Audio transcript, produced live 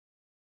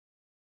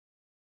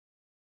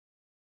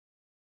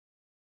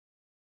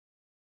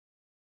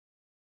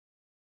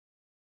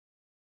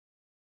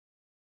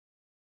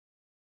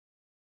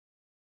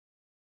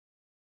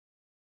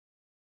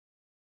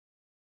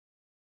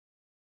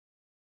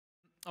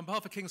On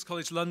behalf of King's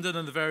College London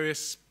and the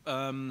various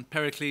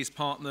PERICLES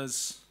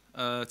partners,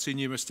 too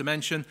numerous to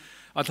mention,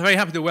 I'm very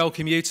happy to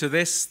welcome you to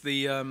this, to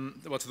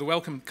the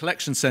Wellcome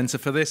Collection Centre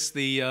for this,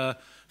 the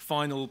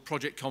final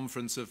project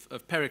conference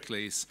of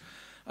PERICLES.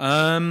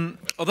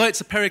 Although it's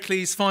a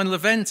PERICLES final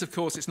event, of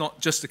course, it's not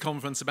just a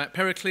conference about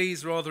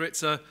PERICLES, rather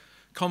it's a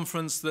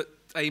conference that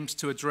aims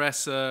to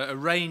address a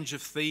range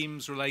of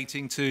themes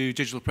relating to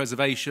digital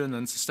preservation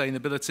and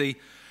sustainability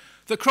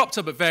that cropped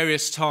up at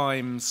various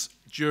times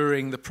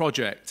during the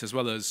project, as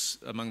well as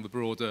among the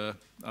broader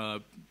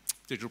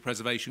digital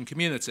preservation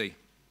community.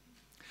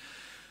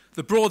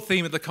 The broad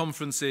theme of the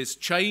conference is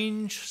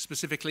change,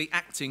 specifically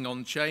acting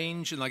on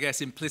change, and I guess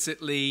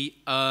implicitly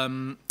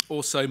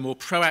also more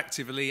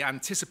proactively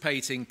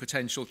anticipating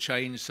potential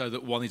change so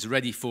that one is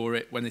ready for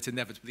it when it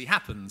inevitably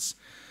happens.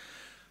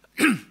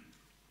 If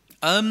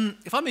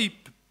I may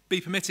be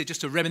permitted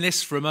just to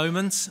reminisce for a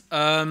moment,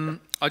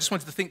 I just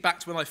wanted to think back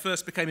to when I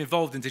first became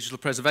involved in digital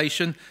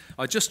preservation.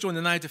 I just joined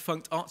the now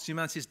defunct Arts and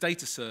Humanities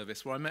Data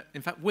Service, where I met,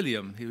 in fact,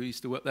 William, who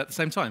used to work there at the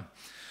same time.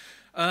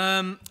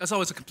 As I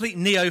was a complete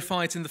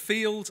neophyte in the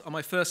field, on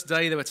my first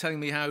day they were telling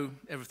me how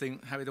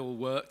it all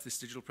worked, this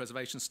digital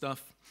preservation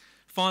stuff.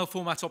 File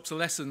format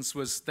obsolescence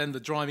was then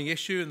the driving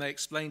issue, and they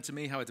explained to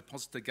me how a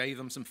depositor gave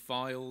them some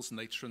files and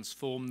they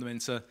transformed them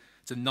into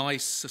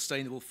nice,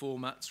 sustainable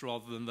formats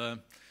rather than the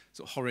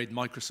sort of horrid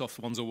Microsoft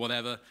ones or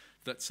whatever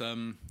that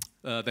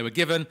they were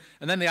given,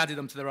 and then they added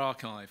them to their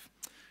archive.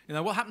 You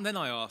know, what happened then,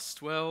 I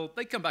asked? Well,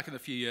 they'd come back in a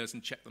few years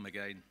and check them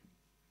again.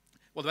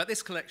 Well, about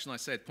this collection, I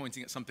said,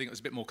 pointing at something that was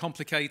a bit more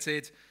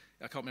complicated.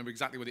 I can't remember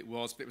exactly what it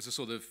was, but it was a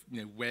sort of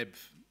web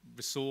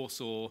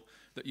resource or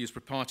that used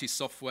proprietary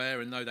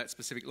software and no doubt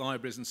specific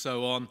libraries and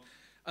so on.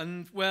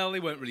 And, well, they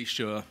weren't really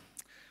sure.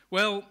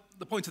 Well,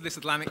 the point of this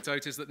little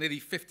anecdote is that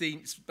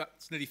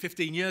that's nearly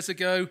 15 years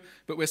ago,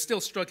 but we're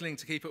still struggling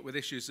to keep up with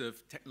issues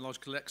of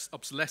technological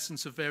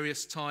obsolescence of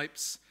various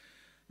types.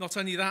 Not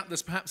only that,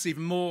 there's perhaps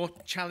even more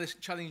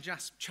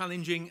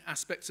challenging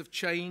aspects of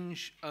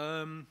change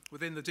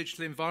within the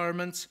digital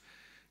environment,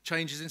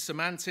 changes in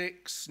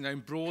semantics,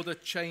 broader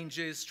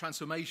changes,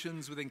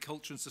 transformations within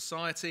culture and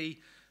society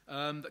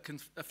that can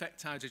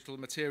affect how digital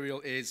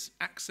material is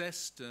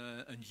accessed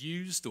and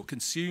used or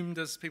consumed,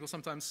 as people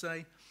sometimes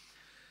say.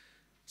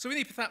 So we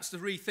need perhaps to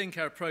rethink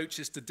our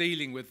approaches to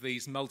dealing with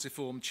these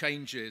multiform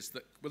changes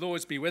that will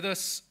always be with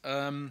us,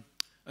 and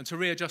to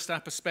readjust our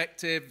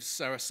perspectives,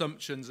 our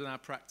assumptions, and our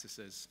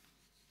practices.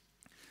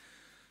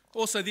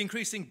 Also, the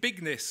increasing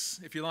bigness,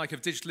 if you like,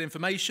 of digital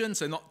information,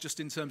 so not just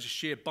in terms of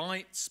sheer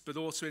bytes, but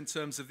also in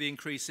terms of the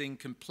increasing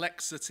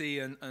complexity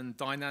and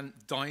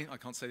I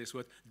can't say this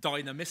word,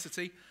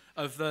 dynamicity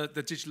of the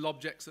digital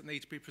objects that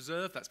need to be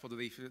preserved. That's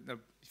probably, if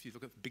you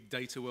look at the big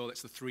data world,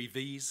 it's the 3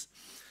 Vs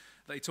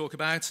they talk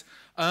about.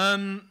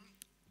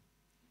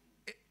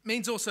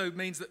 It also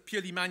means that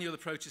purely manual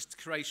approaches to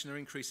creation are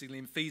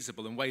increasingly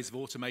infeasible, and ways of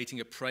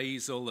automating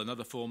appraisal and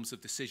other forms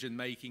of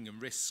decision-making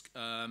and risk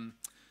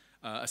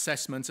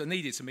assessment are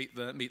needed to meet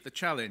the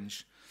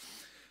challenge.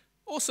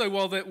 Also,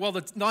 while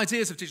the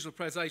ideas of digital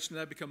preservation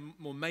have become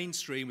more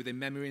mainstream within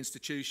memory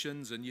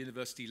institutions and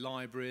university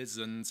libraries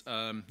and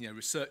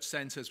research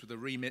centres with a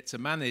remit to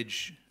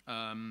manage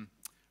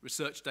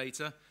research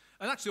data,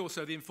 and actually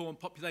also the informed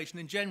population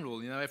in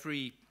general.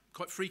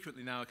 Quite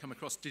frequently now I come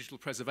across digital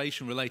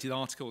preservation-related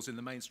articles in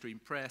the mainstream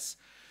press,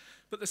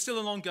 but there's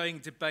still an ongoing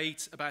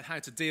debate about how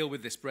to deal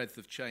with this breadth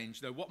of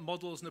change. What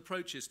models and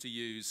approaches to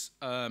use?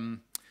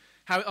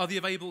 How are the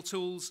available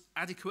tools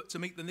adequate to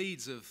meet the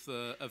needs of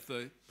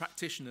the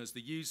practitioners,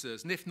 the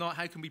users? And if not,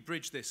 how can we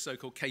bridge this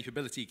so-called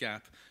capability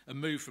gap and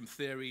move from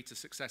theory to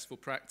successful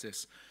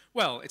practice?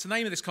 Well, it's the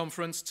aim of this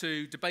conference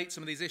to debate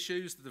some of these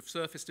issues that have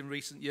surfaced in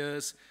recent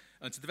years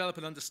and to develop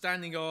an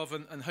understanding of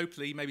and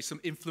hopefully maybe some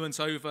influence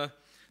over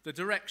the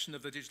direction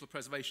of the digital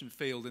preservation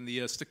field in the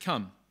years to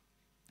come.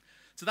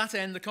 To that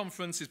end, the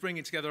conference is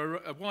bringing together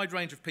a wide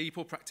range of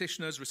people,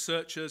 practitioners,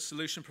 researchers,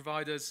 solution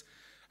providers,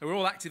 who are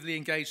all actively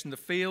engaged in the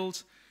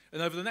field.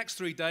 And over the next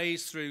 3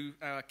 days, through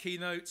our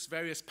keynotes,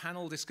 various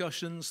panel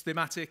discussions,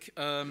 thematic,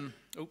 and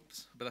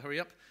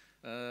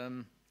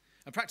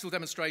practical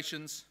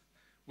demonstrations,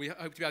 we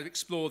hope to be able to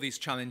explore these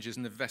challenges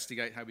and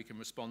investigate how we can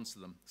respond to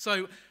them.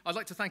 So I'd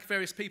like to thank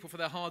various people for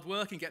their hard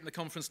work in getting the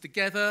conference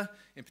together,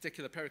 in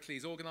particular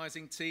PERICLES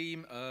organising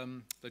team,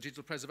 the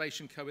Digital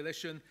Preservation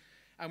Coalition,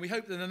 and we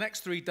hope that in the next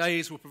 3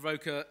 days will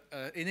provoke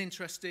an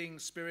interesting,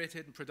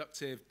 spirited and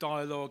productive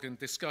dialogue and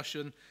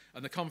discussion,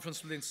 and the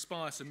conference will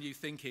inspire some new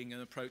thinking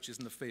and approaches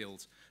in the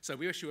field. So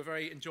we wish you a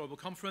very enjoyable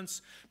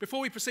conference. Before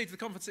we proceed to the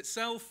conference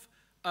itself,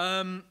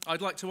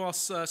 I'd like to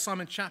ask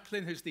Simon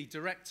Chaplin, who's the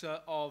Director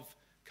of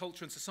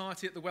Culture and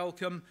Society at the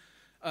Wellcome,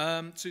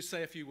 to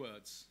say a few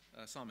words.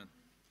 Simon.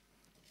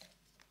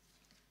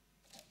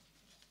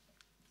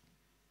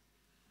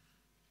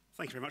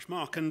 Thank you very much,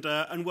 Mark, and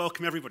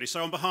welcome everybody.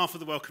 So on behalf of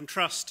the Wellcome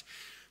Trust,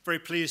 very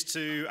pleased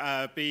to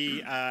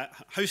be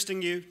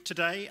hosting you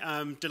today.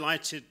 I'm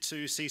delighted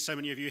to see so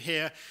many of you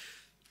here.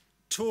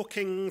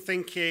 talking,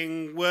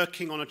 thinking,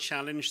 working on a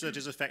challenge that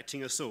is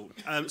affecting us all.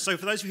 So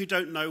for those of you who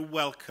don't know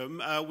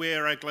Wellcome,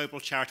 we're a global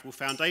charitable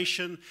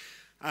foundation.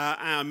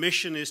 Our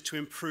mission is to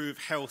improve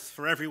health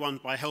for everyone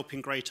by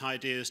helping great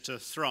ideas to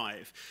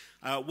thrive.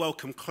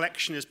 Wellcome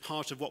Collection is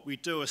part of what we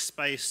do, a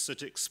space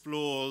that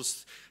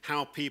explores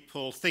how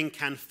people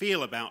think and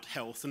feel about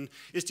health and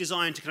is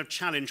designed to kind of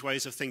challenge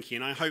ways of thinking.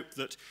 And I hope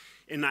that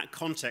in that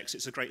context,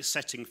 it's a great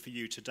setting for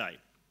you today.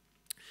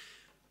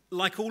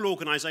 Like all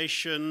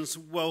organisations,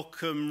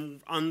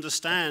 Wellcome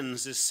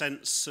understands this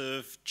sense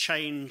of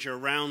change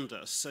around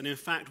us. And in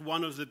fact,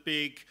 one of the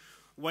big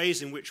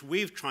ways in which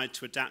we've tried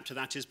to adapt to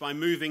that is by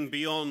moving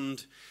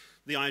beyond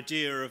the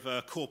idea of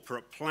a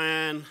corporate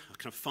plan, a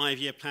kind of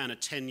 5-year plan, a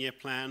 10-year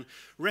plan,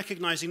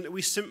 recognising that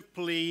we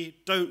simply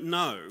don't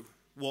know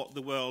what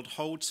the world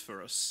holds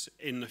for us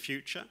in the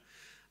future.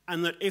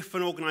 And that if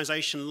an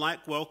organisation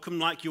like Wellcome,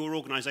 like your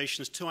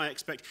organisations too, I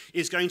expect,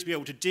 is going to be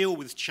able to deal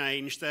with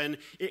change, then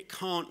it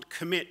can't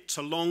commit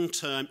to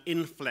long-term,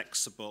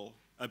 inflexible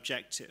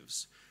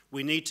objectives.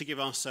 We need to give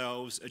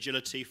ourselves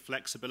agility,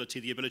 flexibility,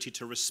 the ability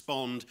to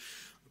respond,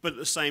 but at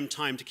the same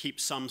time to keep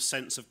some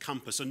sense of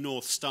compass, a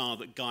North Star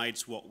that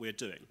guides what we're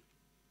doing.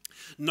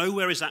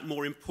 Nowhere is that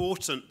more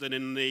important than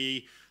in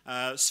the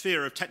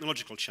sphere of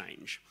technological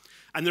change.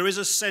 And there is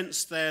a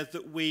sense there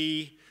that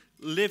we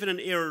live in an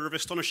era of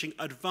astonishing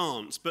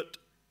advance, but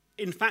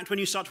in fact, when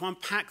you start to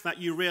unpack that,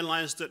 you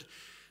realize that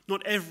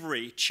not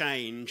every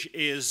change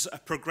is a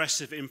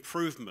progressive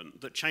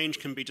improvement, that change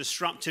can be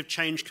disruptive,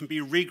 change can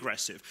be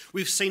regressive.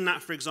 We've seen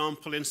that, for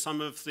example, in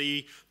some of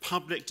the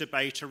public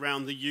debate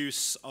around the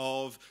use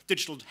of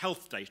digital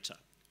health data,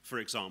 for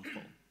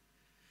example.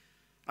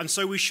 And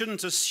so we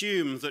shouldn't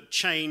assume that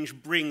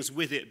change brings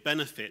with it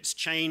benefits.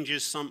 Change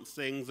is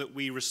something that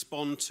we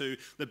respond to.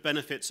 The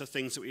benefits are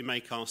things that we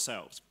make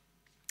ourselves.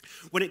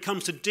 When it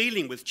comes to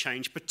dealing with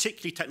change,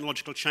 particularly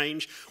technological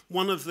change,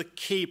 one of the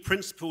key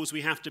principles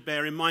we have to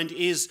bear in mind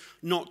is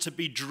not to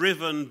be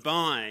driven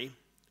by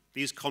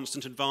these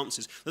constant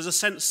advances. There's a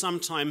sense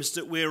sometimes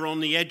that we're on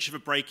the edge of a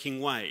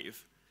breaking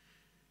wave,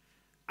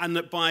 and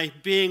that by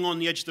being on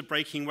the edge of the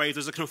breaking wave,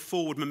 there's a kind of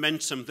forward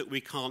momentum that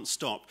we can't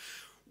stop.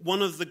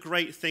 One of the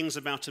great things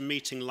about a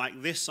meeting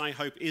like this, I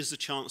hope, is the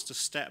chance to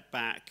step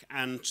back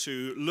and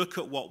to look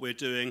at what we're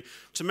doing,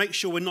 to make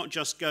sure we're not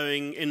just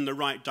going in the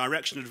right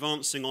direction,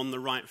 advancing on the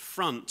right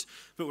front,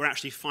 but we're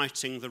actually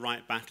fighting the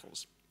right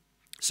battles.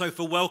 So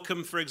for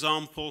Wellcome, for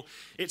example,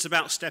 it's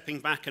about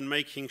stepping back and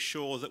making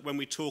sure that when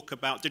we talk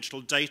about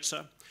digital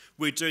data,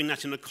 we're doing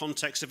that in the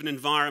context of an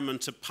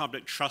environment of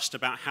public trust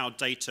about how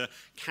data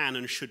can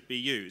and should be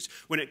used.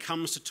 When it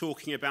comes to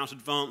talking about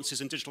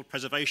advances in digital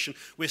preservation,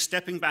 we're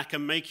stepping back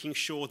and making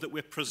sure that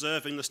we're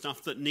preserving the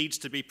stuff that needs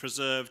to be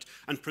preserved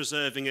and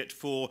preserving it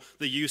for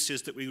the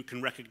uses that we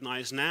can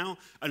recognise now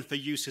and for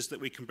uses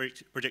that we can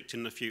predict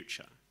in the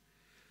future.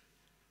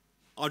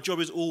 Our job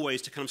is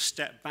always to kind of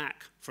step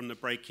back from the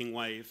breaking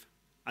wave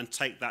and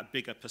take that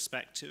bigger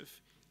perspective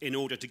in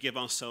order to give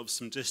ourselves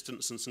some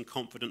distance and some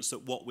confidence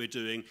that what we're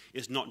doing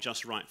is not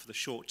just right for the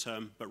short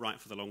term, but right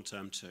for the long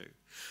term too.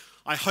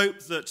 I hope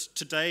that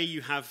today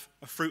you have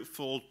a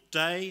fruitful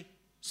day,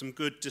 some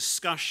good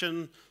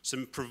discussion,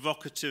 some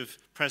provocative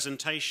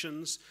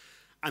presentations,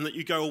 and that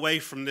you go away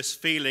from this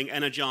feeling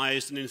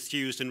energized and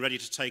enthused and ready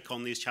to take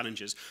on these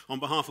challenges. On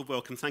behalf of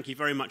Wellcome, thank you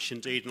very much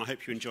indeed, and I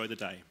hope you enjoy the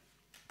day.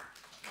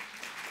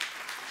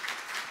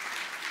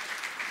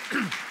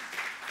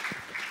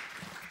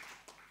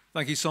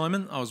 Thank you,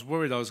 Simon. I was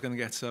worried I was going to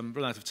get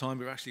run out of time,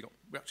 but we're actually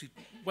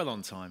well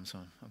on time, so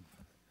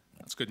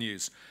that's good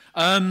news.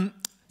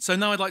 So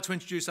now I'd like to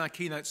introduce our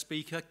keynote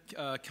speaker,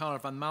 Kara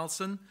Van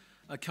Malssen.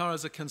 Kara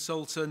is a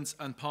consultant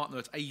and partner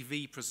at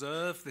AV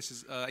Preserve.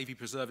 AV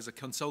Preserve is a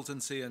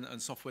consultancy and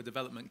software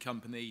development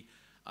company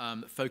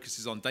that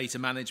focuses on data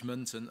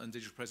management and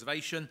digital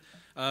preservation,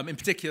 in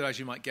particular, as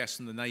you might guess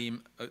from the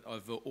name,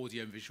 of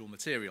audio and visual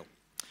material.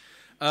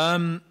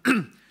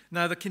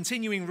 Now, the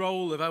continuing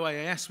role of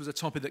OAIS was a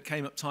topic that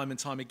came up time and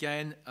time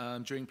again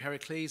during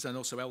Pericles and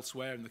also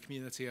elsewhere in the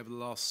community over the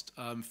last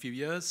few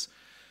years.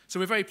 So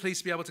we're very pleased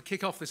to be able to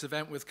kick off this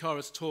event with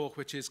Kara's talk,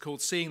 which is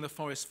called Seeing the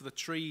Forest for the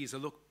Trees, a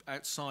look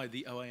outside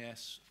the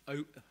OAIS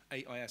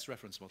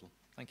reference model.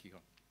 Thank you,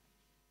 Kara.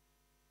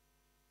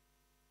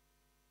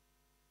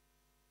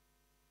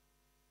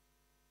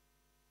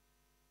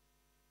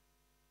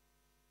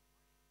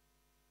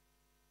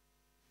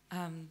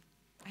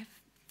 I have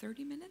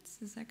 30 minutes,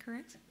 is that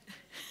correct?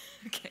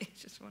 Okay,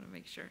 just want to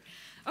make sure.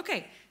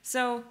 Okay,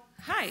 so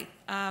hi.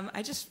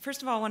 I just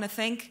first of all want to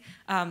thank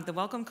the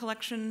Wellcome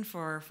Collection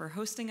for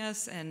hosting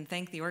us and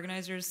thank the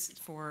organizers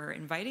for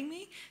inviting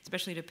me,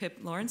 especially to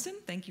Pip Lawrenson.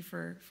 Thank you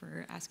for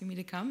asking me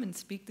to come and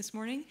speak this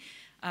morning.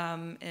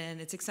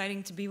 And it's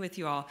exciting to be with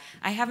you all.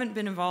 I haven't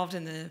been involved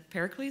in the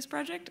PERICLES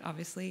project,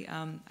 obviously.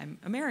 I'm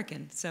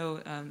American,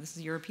 so this is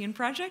a European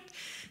project.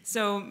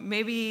 So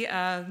maybe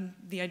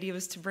the idea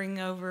was to bring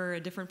over a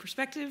different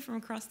perspective from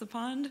across the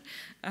pond.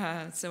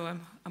 So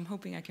I'm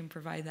hoping I can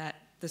provide that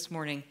this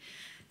morning.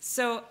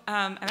 So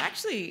I'm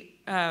actually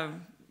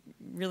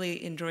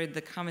really enjoyed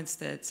the comments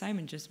that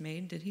Simon just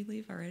made. Did he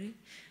leave already?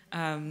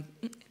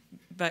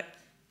 But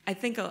I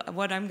think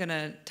what I'm going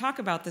to talk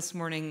about this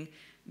morning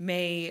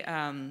may,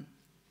 kind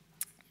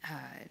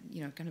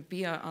of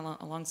be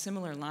along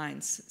similar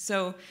lines.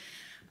 So,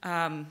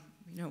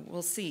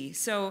 we'll see.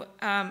 So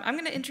I'm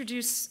going to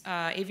introduce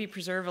AV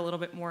Preserve a little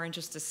bit more in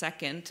just a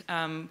second.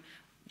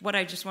 What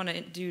I just want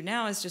to do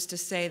now is just to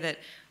say that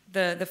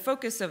the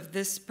focus of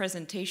this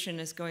presentation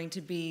is going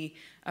to be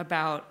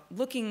about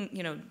looking,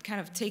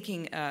 kind of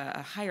taking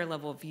a higher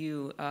level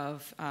view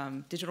of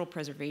digital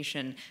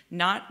preservation,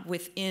 not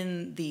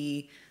within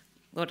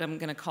what I'm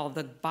going to call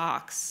the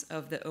box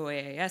of the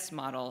OAIS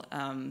model.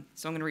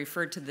 So I'm going to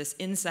refer to this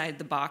inside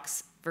the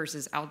box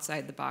versus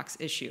outside the box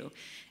issue.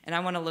 And I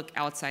want to look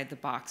outside the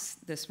box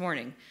this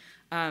morning.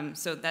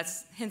 So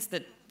that's hence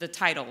the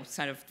title,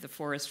 kind of the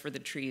forest for the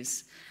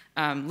trees,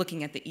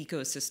 looking at the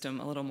ecosystem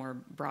a little more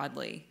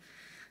broadly.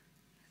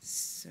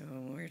 So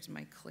where's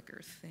my clicker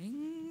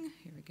thing?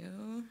 Here we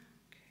go.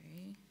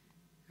 Okay.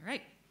 All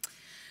right.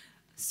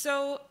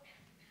 So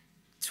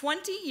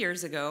 20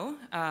 years ago,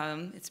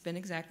 it's been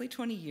exactly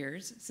 20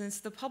 years since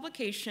the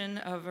publication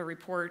of a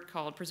report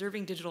called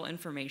Preserving Digital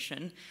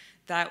Information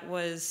that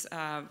was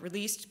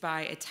released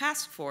by a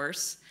task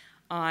force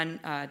on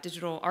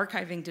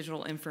archiving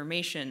digital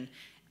information.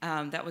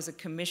 That was a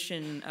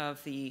commission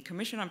of the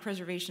Commission on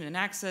Preservation and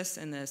Access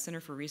and the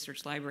Center for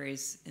Research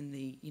Libraries in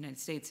the United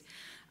States.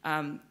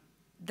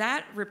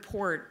 That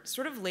report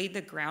sort of laid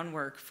the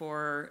groundwork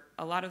for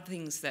a lot of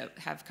things that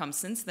have come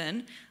since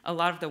then. A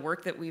lot of the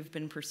work that we've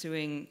been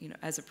pursuing,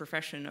 as a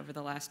profession over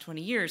the last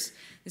 20 years,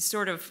 is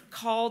sort of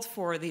called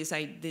for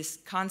this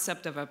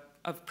concept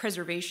of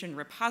preservation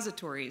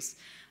repositories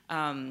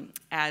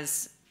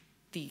as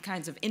the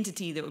kinds of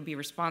entity that would be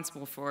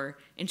responsible for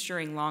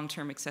ensuring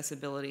long-term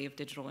accessibility of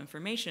digital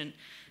information.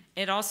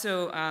 It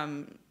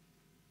also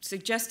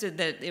suggested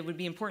that it would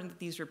be important that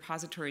these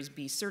repositories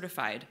be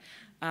certified.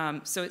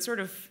 So it sort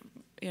of,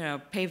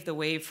 paved the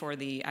way for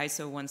the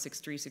ISO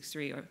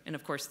 16363, and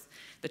of course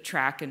the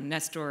TRAC and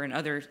Nestor and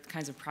other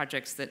kinds of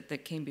projects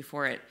that came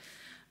before it.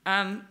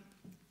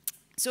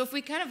 So if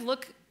we kind of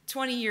look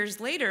 20 years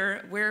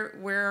later,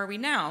 where are we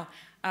now?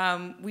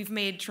 We've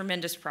made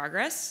tremendous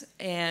progress,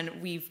 and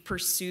we've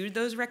pursued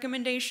those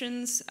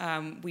recommendations.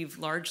 We've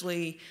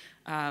largely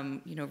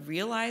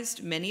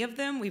realized many of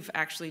them. We've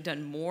actually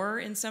done more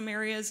in some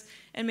areas,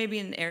 and maybe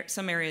in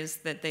some areas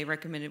that they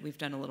recommended we've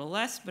done a little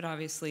less, but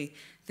obviously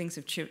things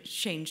have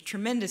changed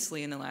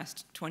tremendously in the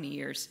last 20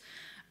 years.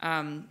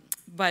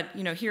 But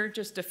here are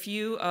just a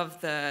few of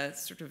the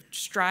sort of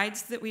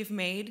strides that we've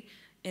made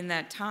in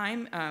that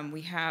time.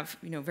 We have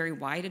very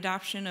wide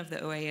adoption of the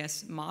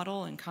OAIS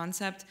model and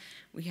concept.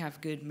 We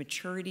have good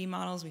maturity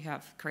models. We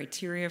have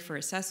criteria for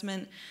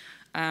assessment.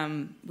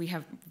 We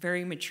have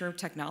very mature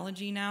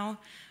technology now.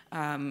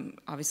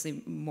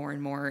 Obviously, more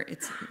and more,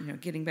 it's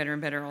getting better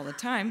and better all the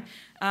time.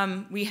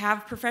 We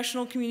have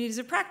professional communities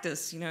of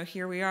practice.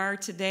 Here we are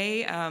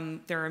today.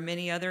 There are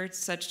many other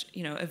such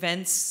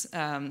events.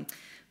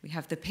 We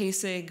have the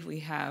PASIG, we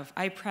have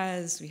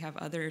IPRES, we have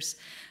others,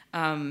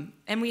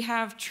 and we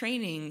have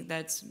training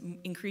that's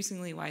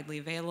increasingly widely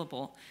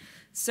available.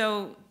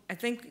 So I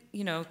think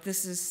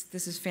this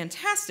is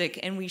fantastic,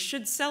 and we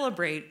should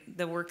celebrate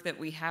the work that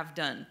we have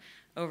done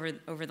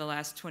over the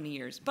last 20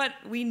 years. But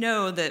we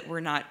know that we're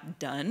not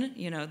done.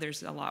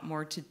 There's a lot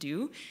more to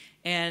do.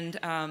 And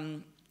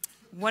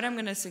what I'm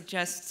going to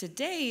suggest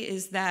today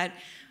is that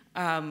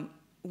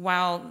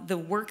while the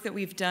work that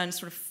we've done,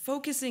 sort of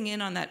focusing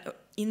in on that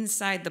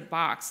inside the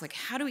box, like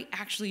how do we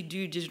actually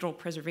do digital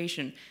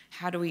preservation?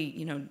 How do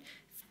we,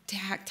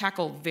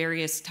 tackle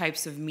various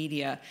types of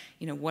media?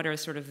 What are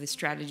sort of the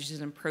strategies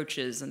and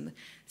approaches? And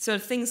so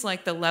things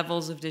like the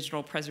levels of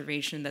digital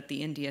preservation that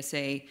the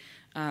NDSA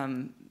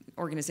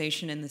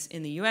organization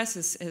in the US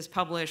has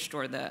published,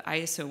 or the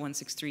ISO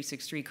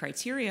 16363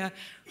 criteria,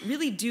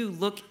 really do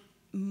look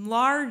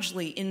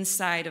largely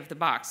inside of the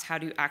box. How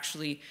do you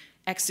actually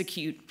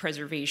execute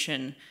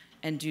preservation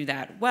and do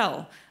that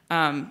well?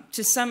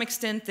 To some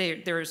extent,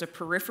 there is a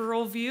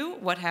peripheral view,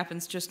 what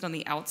happens just on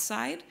the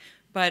outside,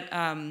 but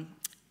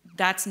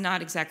that's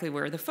not exactly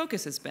where the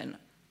focus has been,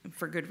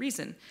 for good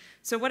reason.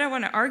 So what I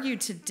want to argue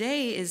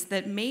today is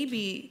that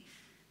maybe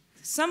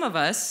some of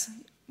us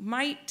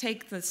might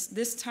take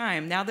this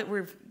time, now that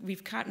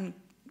we've gotten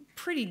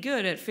pretty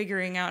good at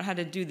figuring out how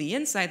to do the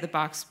inside the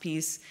box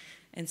piece,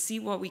 and see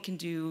what we can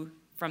do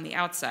from the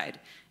outside.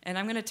 And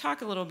I'm going to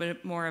talk a little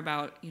bit more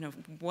about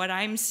what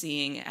I'm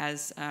seeing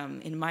as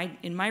in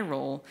my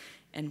role,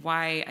 and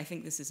why I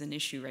think this is an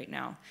issue right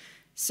now.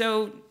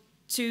 So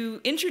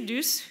to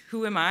introduce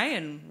who am I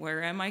and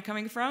where am I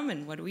coming from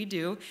and what do we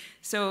do.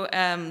 So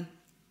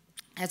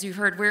as you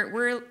heard,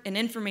 we're an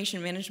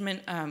information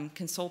management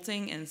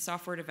consulting and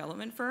software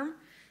development firm.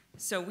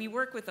 So we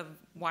work with a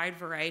wide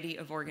variety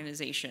of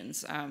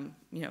organizations.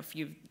 A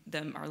few of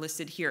them are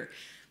listed here.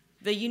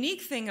 The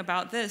unique thing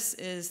about this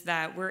is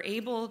that we're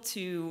able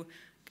to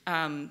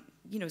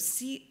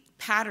see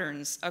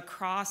patterns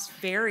across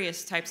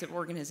various types of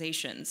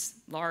organizations,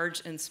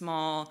 large and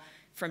small,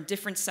 from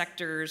different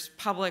sectors,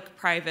 public,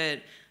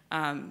 private.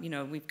 You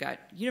know, we've got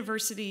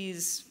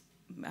universities,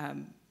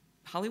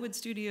 Hollywood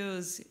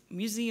studios,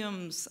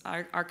 museums,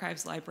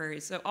 archives,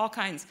 libraries, so all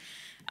kinds.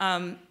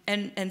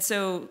 And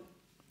so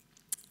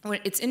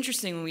it's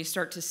interesting when we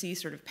start to see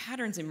sort of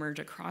patterns emerge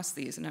across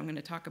these, and I'm going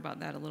to talk about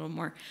that a little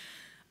more.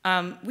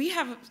 We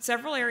have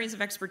several areas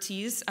of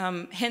expertise,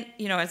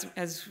 you know,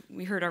 as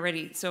we heard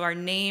already. So our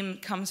name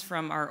comes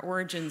from our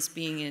origins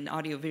being in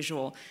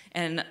audiovisual,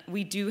 and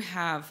we do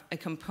have a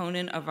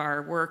component of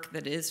our work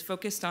that is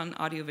focused on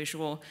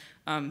audiovisual.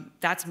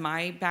 That's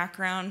my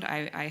background.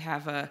 I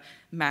have a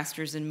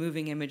master's in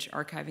moving image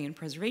archiving and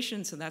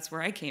preservation, so that's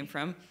where I came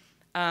from.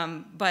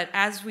 But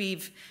as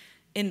we've,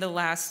 in the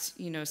last,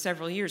 you know,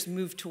 several years,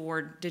 moved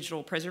toward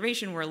digital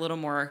preservation, we're a little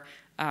more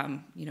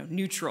you know,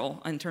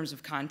 neutral in terms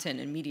of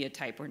content and media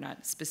type. We're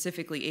not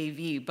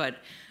specifically AV, but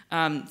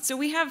so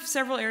we have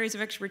several areas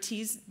of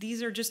expertise.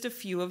 These are just a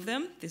few of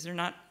them. These are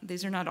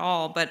not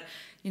all, but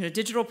you know,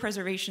 digital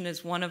preservation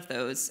is one of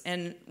those.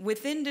 And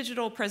within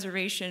digital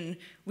preservation,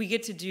 we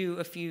get to do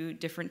a few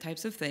different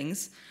types of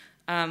things.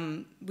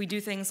 We do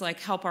things like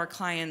help our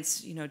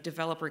clients, you know,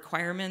 develop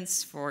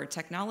requirements for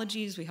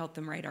technologies. We help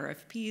them write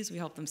RFPs. We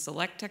help them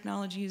select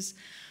technologies.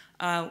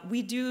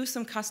 We do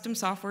some custom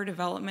software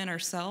development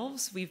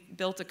ourselves. We've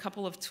built a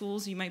couple of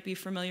tools you might be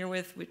familiar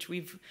with, which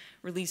we've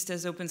released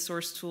as open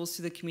source tools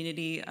to the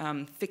community.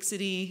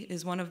 Fixity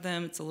is one of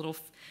them. It's a little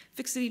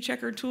Fixity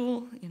checker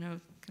tool, you know,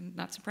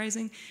 not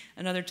surprising.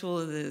 Another tool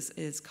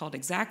is called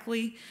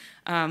Exactly.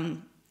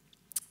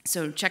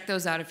 So check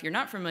those out if you're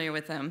not familiar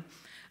with them.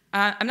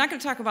 I'm not going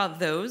to talk about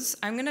those.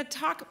 I'm going to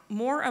talk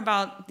more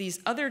about these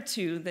other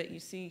two that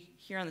you see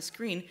here on the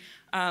screen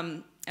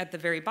at the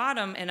very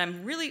bottom. And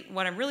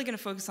what I'm really going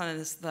to focus on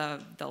is the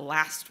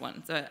last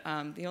one.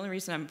 The only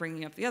reason I'm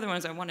bringing up the other one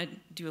is I want to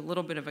do a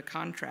little bit of a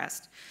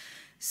contrast.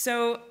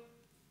 So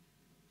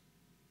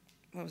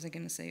what was I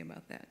going to say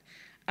about that?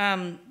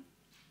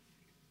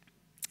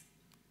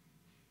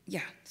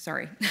 Yeah,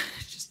 sorry,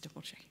 just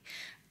double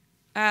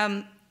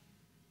checking.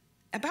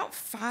 About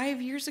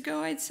 5 years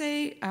ago, I'd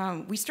say,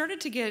 we started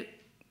to get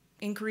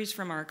inquiries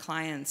from our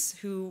clients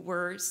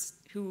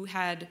who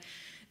had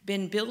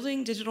been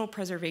building digital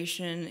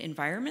preservation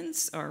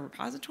environments or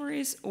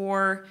repositories,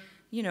 or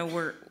you know,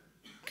 were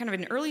kind of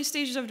in early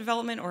stages of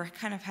development, or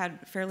kind of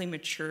had fairly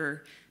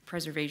mature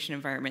preservation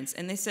environments.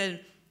 And they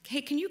said,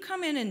 "Hey, can you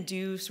come in and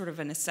do sort of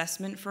an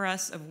assessment for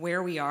us of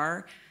where we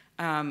are?"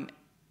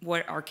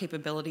 What our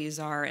capabilities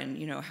are, and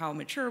you know, how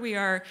mature we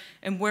are,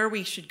 and where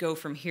we should go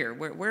from here.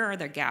 Where are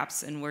the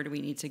gaps, and where do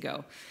we need to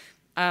go?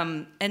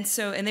 And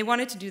they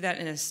wanted to do that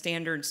in a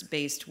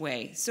standards-based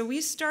way. So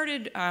we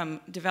started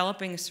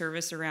developing a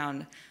service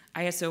around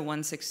ISO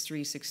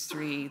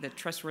 16363, the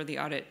Trustworthy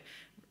Audit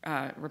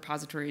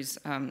Repositories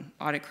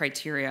audit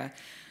criteria,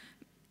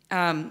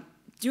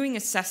 doing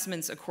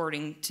assessments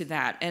according to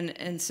that.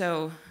 And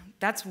so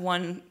that's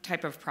one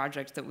type of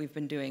project that we've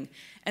been doing.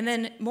 And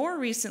then more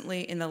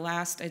recently, in the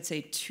last, I'd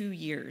say 2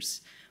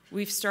 years,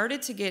 we've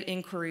started to get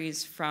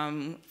inquiries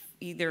from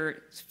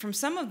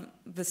some of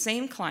the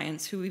same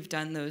clients who we've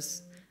done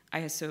those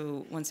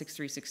ISO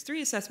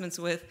 16363 assessments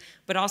with,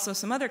 but also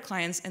some other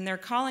clients, and they're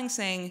calling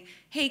saying,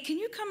 "Hey, can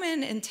you come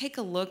in and take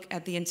a look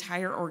at the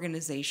entire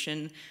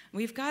organization?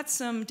 We've got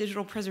some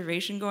digital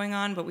preservation going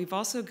on, but we've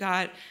also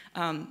got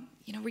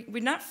you know,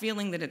 we're not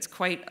feeling that it's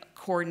quite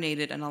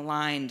coordinated and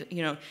aligned,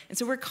 you know." And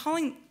so we're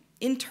calling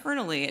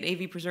internally at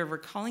AV Preserve, we're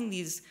calling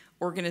these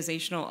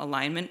organizational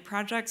alignment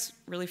projects,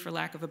 really for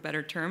lack of a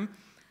better term.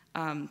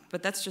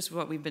 But that's just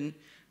what we've been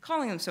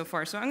calling them so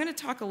far. So I'm going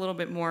to talk a little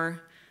bit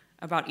more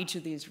about each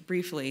of these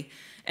briefly.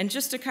 And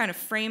just to kind of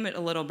frame it a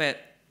little bit,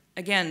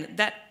 again,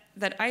 that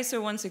ISO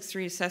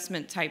 163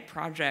 assessment type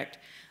project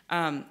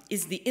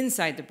is the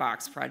inside the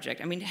box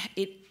project. I mean,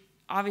 it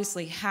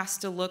obviously has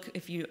to look,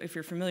 if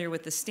you're familiar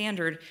with the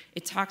standard,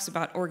 it talks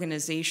about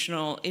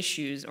organizational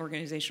issues,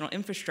 organizational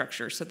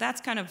infrastructure. So that's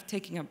kind of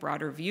taking a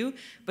broader view,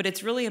 but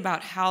it's really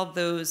about how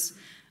those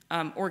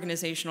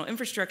organizational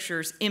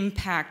infrastructures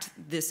impact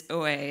this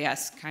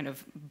OAIS kind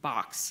of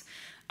box.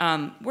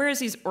 Whereas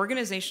these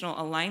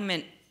organizational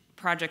alignment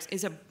projects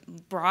is a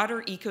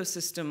broader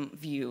ecosystem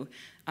view.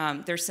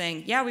 They're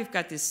saying, yeah, we've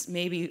got this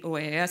maybe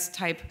OAIS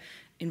type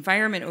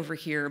environment over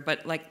here,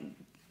 but like,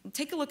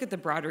 take a look at the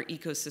broader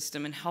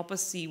ecosystem and help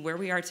us see where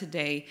we are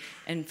today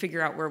and figure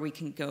out where we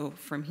can go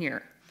from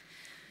here.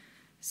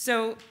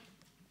 So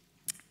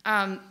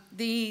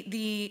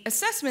the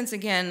assessments,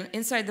 again,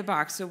 inside the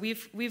box. So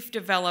we've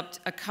developed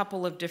a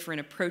couple of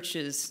different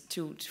approaches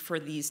for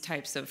these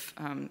types of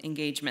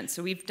engagements.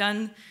 So we've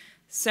done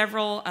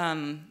several,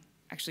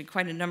 actually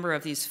quite a number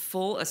of these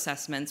full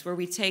assessments where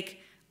we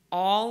take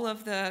all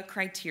of the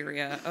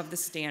criteria of the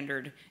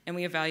standard and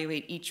we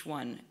evaluate each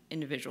one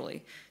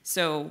individually.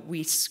 So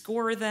we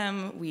score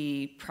them,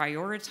 we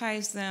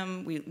prioritize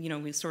them,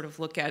 we sort of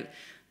look at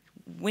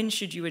when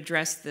should you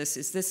address this?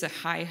 Is this a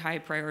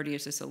high priority?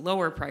 Is this a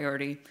lower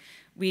priority?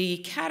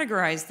 We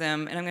categorize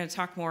them, and I'm going to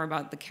talk more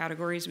about the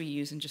categories we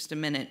use in just a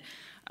minute.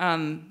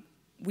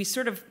 we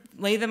sort of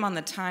lay them on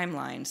the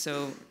timeline.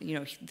 So, you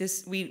know,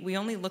 we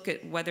only look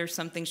at whether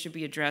something should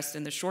be addressed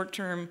in the short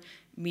term,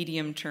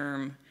 medium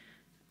term,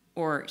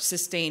 or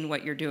sustain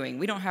what you're doing.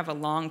 We don't have a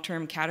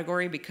long-term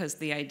category because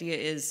the idea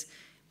is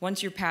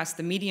once you're past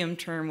the medium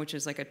term, which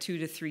is like a 2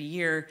 to 3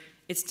 year,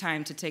 it's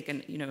time to take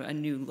a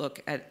new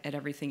look at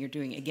everything you're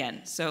doing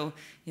again. So,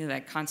 you know,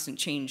 that constant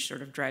change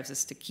sort of drives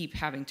us to keep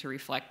having to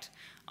reflect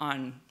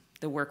on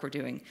the work we're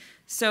doing.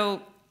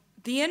 So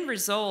the end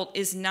result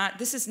is not,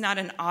 this is not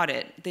an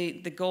audit.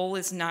 The goal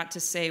is not to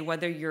say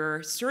whether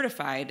you're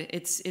certified.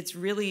 It's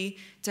really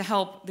to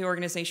help the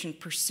organization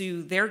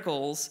pursue their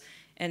goals.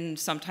 And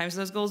sometimes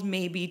those goals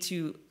may be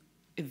to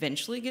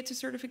eventually get to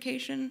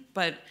certification,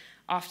 but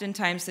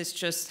oftentimes it's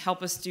just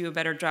help us do a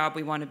better job.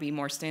 We want to be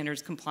more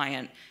standards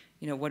compliant.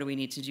 You know, what do we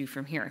need to do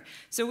from here?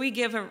 So we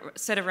give a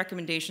set of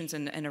recommendations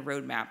and a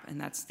roadmap, and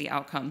that's the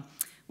outcome.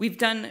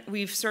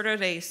 We've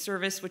started a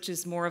service which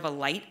is more of a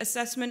light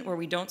assessment where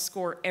we don't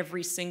score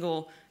every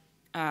single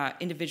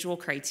individual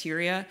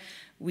criteria.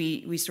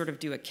 We sort of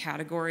do a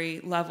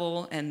category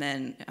level and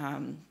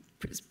then,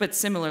 but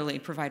similarly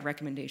provide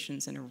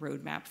recommendations and a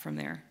roadmap from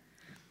there.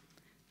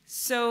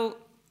 So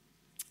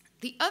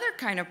the other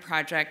kind of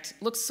project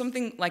looks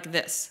something like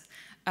this.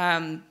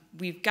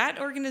 We've got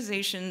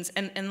organizations,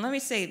 and let me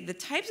say, the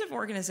types of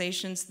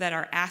organizations that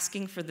are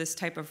asking for this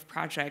type of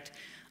project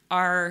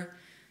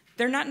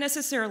they're not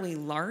necessarily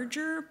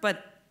larger,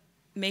 but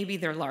maybe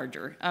they're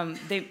larger.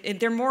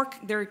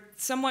 They're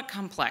somewhat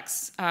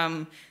complex.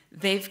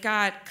 They've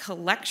got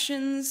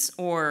collections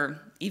or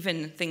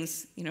even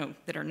things, you know,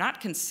 that are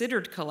not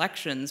considered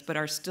collections, but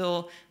are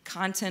still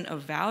content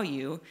of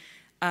value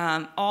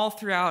all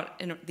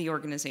throughout the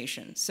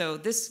organization. So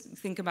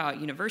think about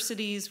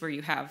universities where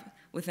you have,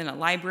 within a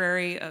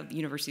library, a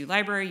university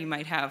library, you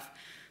might have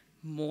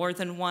more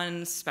than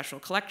one special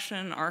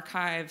collection,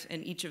 archive,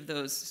 and each of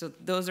those. So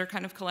those are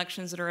kind of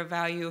collections that are of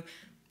value.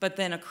 But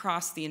then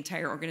across the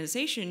entire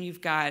organization, you've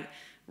got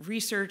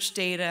research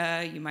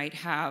data, you might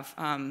have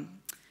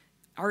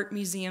art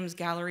museums,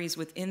 galleries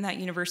within that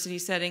university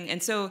setting.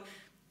 And so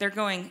they're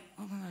going,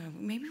 oh,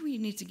 maybe we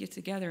need to get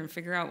together and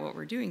figure out what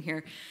we're doing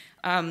here.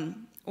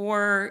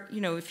 Or,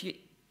 you know,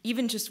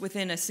 even just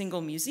within a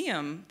single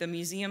museum, the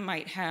museum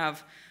might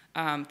have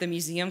the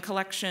museum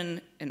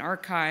collection, an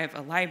archive,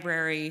 a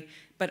library,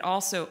 but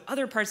also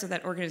other parts of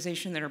that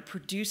organization that are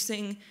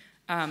producing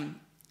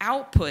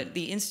output.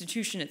 The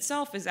institution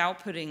itself is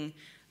outputting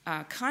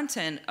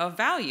content of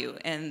value,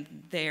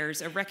 and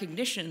there's a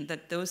recognition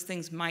that those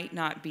things might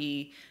not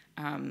be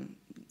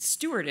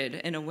stewarded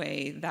in a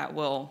way that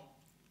will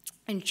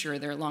ensure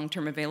their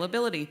long-term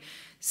availability.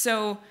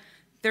 So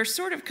they're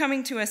sort of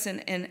coming to us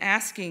and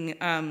asking,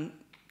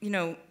 you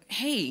know,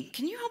 hey,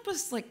 can you help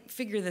us like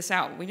figure this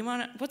out?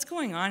 What's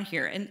going on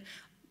here? And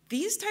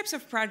these types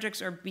of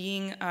projects are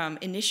being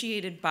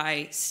initiated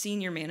by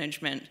senior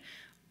management,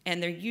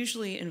 and they're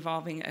usually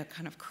involving a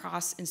kind of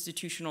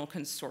cross-institutional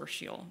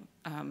consortial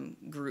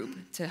group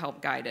to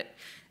help guide it.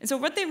 And so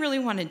what they really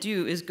want to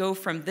do is go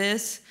from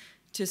this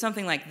to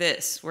something like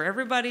this, where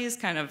everybody's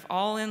kind of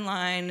all in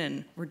line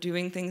and we're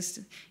doing things,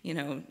 you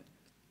know,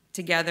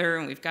 together,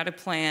 and we've got a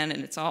plan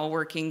and it's all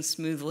working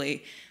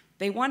smoothly.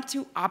 They want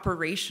to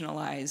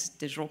operationalize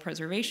digital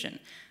preservation.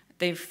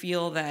 They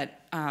feel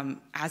that,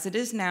 as it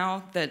is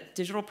now, that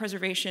digital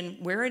preservation,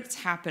 where it's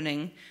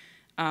happening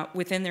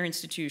within their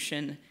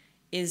institution,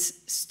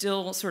 is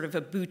still sort of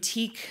a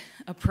boutique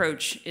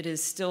approach. It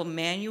is still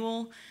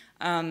manual,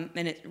 and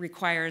it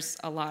requires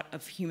a lot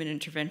of human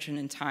intervention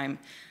and time.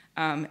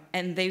 And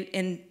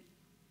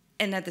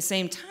at the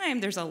same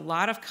time, there's a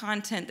lot of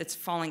content that's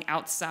falling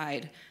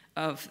outside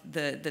of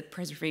the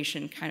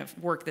preservation kind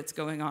of work that's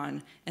going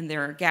on, and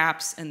there are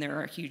gaps and there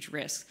are huge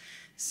risks.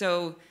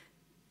 So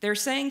they're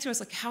saying to us,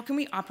 like, how can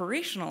we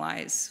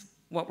operationalize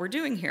what we're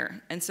doing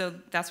here? And so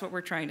that's what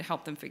we're trying to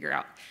help them figure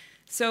out.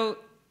 So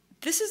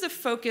this is the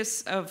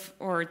focus of,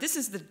 or this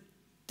is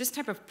this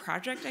type of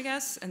project, I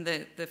guess, and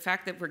the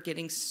fact that we're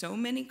getting so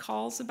many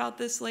calls about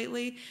this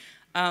lately.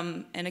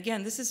 And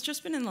again, this has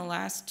just been in the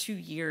last 2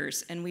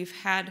 years, and we've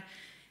had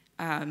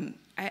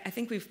I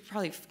think we've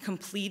probably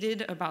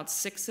completed about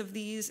 6 of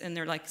these, and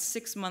they're like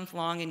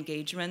 6-month-long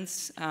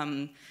engagements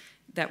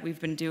that we've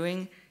been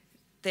doing.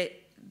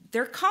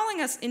 They're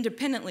calling us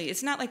independently.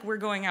 It's not like we're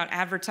going out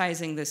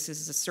advertising this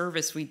as a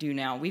service we do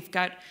now.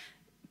 But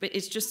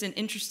it's just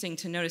interesting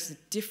to notice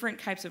different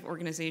types of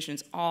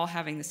organizations all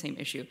having the same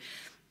issue.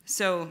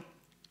 So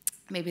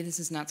maybe this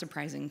is not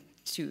surprising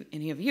to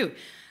any of you.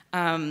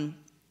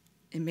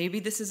 And maybe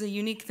this is a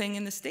unique thing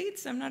in the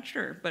States, I'm not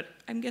sure, but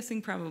I'm guessing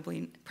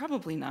probably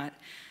not.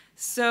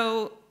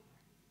 So,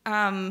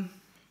 so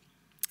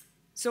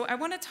I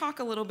want to talk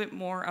a little bit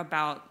more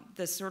about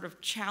the sort of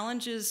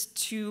challenges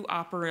to I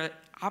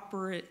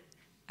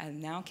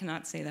now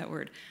cannot say that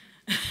word,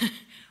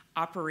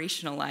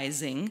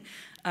 operationalizing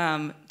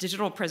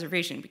digital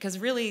preservation, because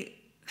really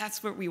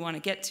that's what we want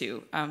to get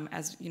to.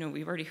 As you know,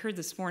 we've already heard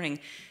this morning,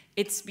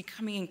 it's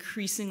becoming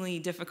increasingly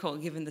difficult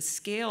given the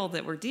scale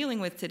that we're dealing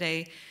with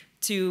today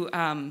to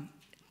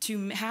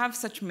to have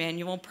such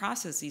manual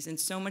processes and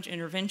so much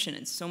intervention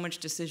and so much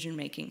decision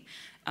making.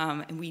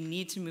 And we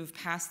need to move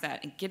past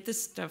that and get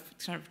this stuff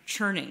kind of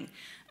churning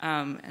in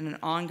an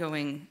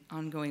ongoing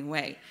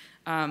way.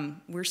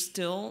 We're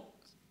still,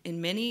 in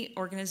many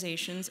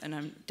organizations, and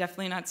I'm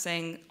definitely not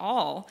saying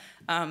all,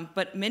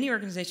 but many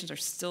organizations are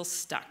still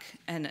stuck,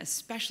 and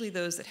especially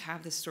those that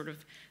have this sort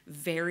of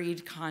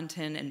varied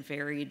content and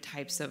varied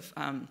types of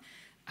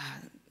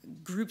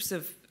groups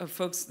of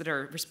folks that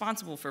are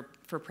responsible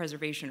for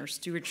preservation or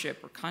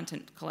stewardship or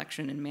content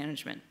collection and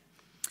management.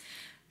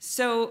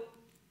 So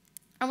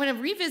I want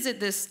to revisit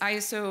this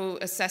ISO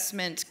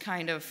assessment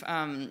kind of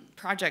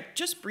project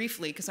just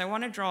briefly, because I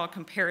want to draw a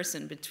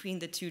comparison between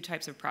the two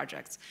types of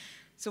projects.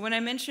 So when I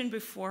mentioned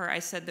before, I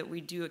said that we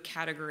do a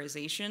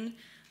categorization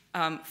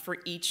for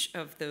each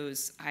of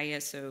those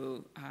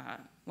ISO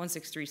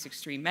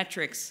 16363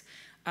 metrics.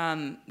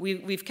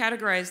 We've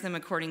categorized them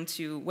according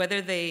to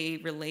whether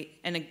they relate,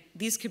 and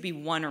these could be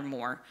one or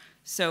more.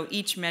 So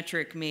each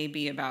metric may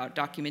be about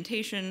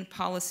documentation,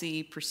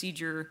 policy,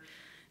 procedure,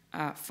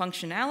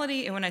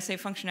 functionality. And when I say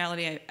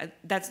functionality,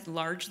 that's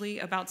largely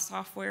about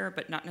software,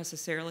 but not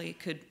necessarily.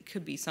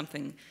 Could be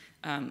something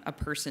a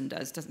person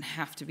does. Doesn't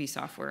have to be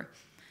software.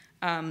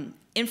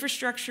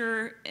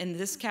 Infrastructure in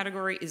this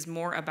category is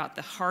more about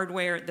the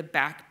hardware, the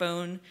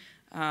backbone,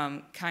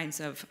 kinds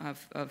of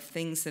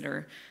things that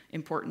are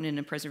important in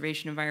a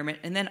preservation environment.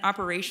 And then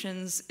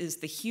operations is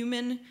the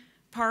human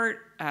part,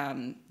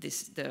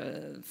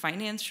 the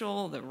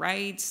financial, the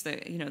rights,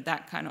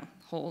 that kind of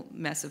whole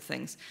mess of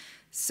things.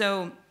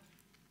 So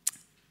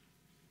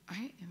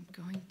I am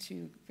going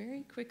to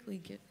very quickly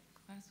get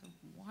a glass of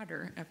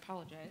water. I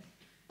apologize.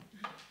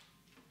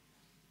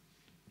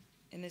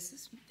 And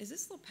is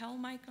this lapel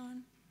mic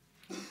on?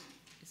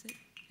 Is it?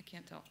 I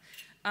can't tell.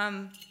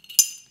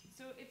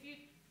 So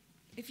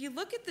if you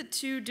look at the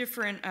two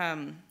different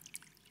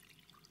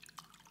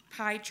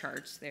pie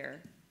charts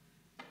there,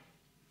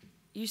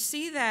 you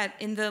see that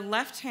in the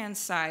left-hand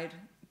side,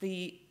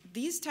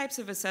 these types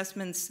of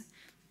assessments,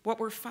 what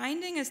we're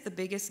finding as the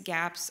biggest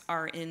gaps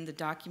are in the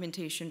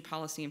documentation,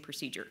 policy, and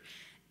procedure.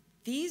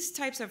 These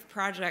types of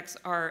projects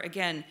are,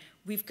 again,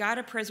 we've got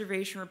a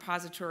preservation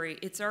repository,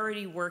 it's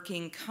already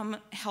working, come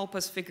help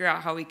us figure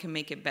out how we can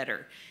make it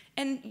better.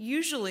 And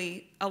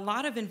usually, a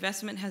lot of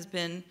investment has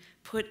been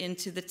put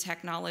into the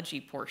technology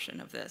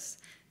portion of this.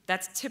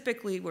 That's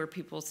typically where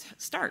people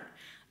start.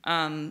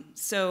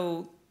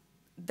 So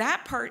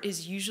that part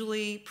is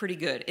usually pretty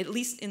good, at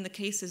least in the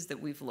cases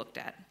that we've looked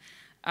at.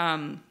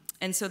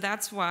 And so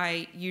that's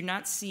why you're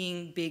not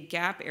seeing big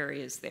gap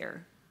areas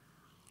there.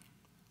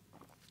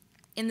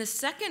 In the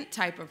second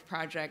type of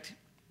project,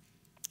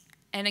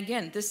 and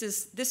again,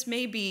 this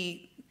may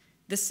be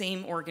the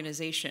same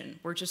organization.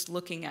 We're just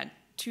looking at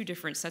two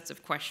different sets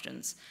of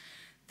questions.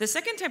 The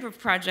second type of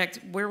project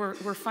where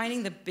we're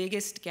finding the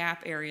biggest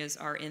gap areas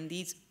are in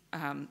these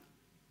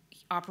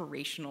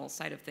operational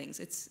side of things.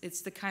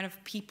 It's the kind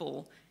of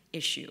people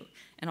issue,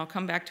 and I'll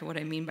come back to what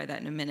I mean by that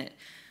in a minute.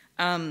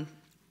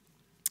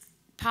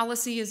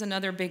 Policy is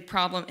another big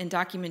problem, and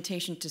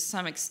documentation to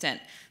some extent.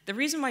 The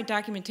reason why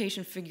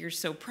documentation figures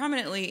so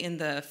prominently in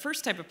the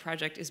first type of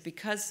project is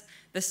because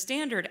the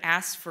standard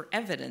asks for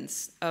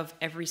evidence of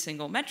every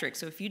single metric.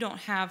 So if you don't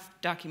have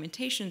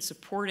documentation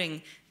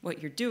supporting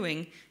what you're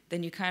doing,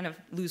 then you kind of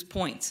lose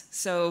points.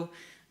 So,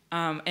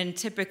 and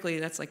typically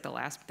that's like the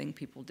last thing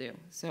people do.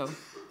 So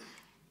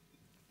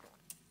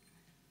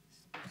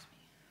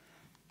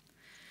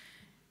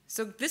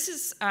this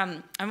is,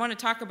 I want to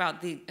talk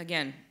about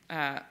again,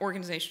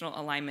 organizational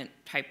alignment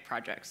type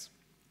projects.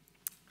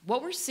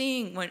 What we're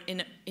seeing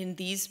in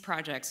these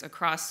projects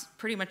across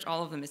pretty much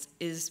all of them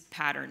is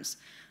patterns.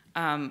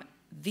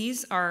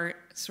 These are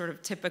sort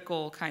of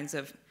typical kinds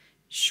of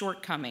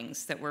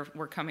shortcomings that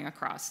we're coming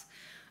across,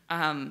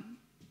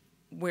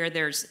 where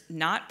there's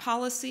not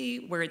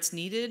policy where it's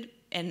needed,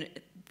 and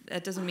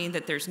that doesn't mean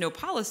that there's no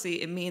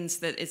policy. It means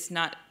that it's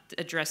not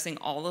addressing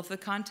all of the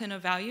content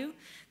of value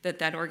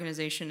that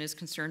organization is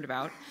concerned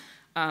about.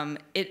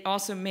 It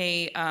also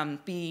may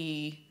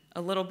be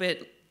a little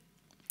bit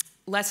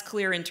less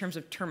clear in terms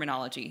of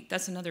terminology.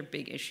 That's another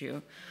big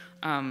issue.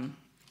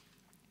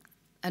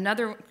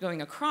 Another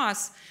going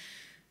across,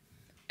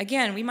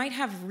 again, we might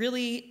have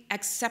really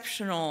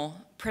exceptional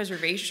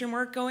preservation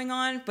work going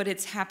on, but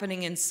it's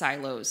happening in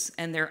silos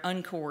and they're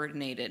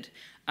uncoordinated.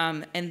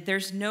 And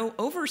there's no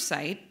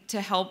oversight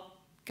to help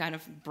kind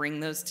of bring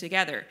those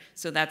together.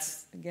 So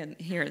that's, again,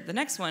 here, the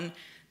next one,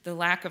 the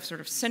lack of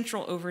sort of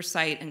central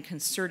oversight and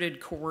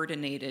concerted,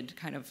 coordinated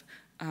kind of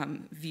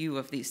view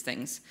of these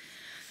things.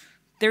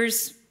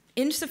 There's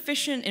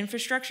insufficient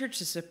infrastructure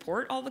to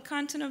support all the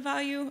content of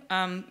value,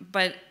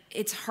 but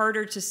it's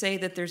harder to say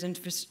that there's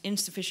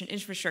insufficient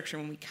infrastructure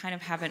when we kind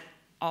of haven't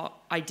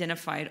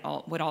identified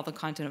what all the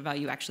content of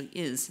value actually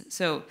is.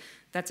 So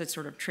that's a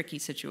sort of tricky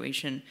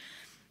situation.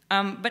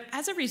 But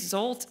as a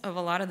result of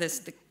a lot of this,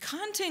 the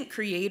content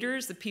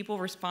creators, the people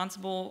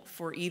responsible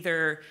for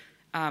either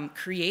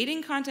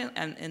creating content,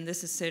 and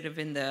this is sort of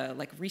in the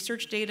like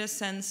research data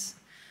sense,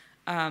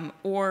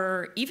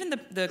 or even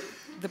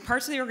the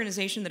parts of the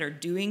organization that are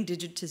doing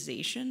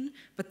digitization,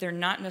 but they're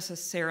not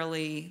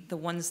necessarily the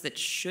ones that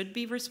should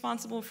be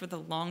responsible for the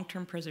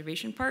long-term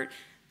preservation part,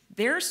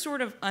 they're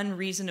sort of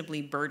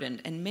unreasonably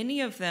burdened, and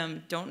many of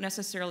them don't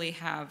necessarily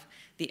have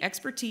the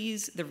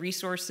expertise, the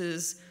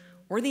resources,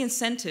 or the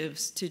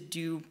incentives to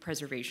do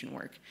preservation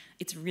work.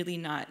 It's really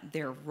not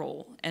their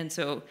role. And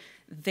so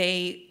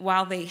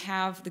while they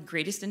have the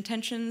greatest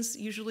intentions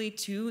usually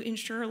to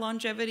ensure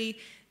longevity,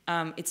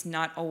 it's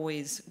not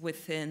always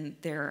within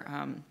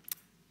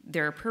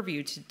their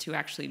purview to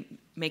actually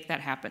make that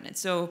happen. And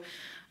so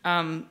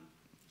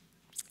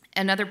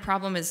another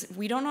problem is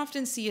we don't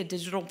often see a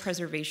digital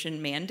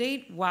preservation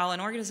mandate. While an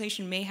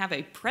organization may have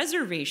a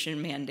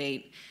preservation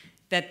mandate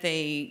that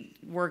they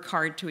work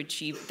hard to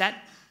achieve,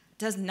 that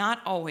does not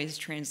always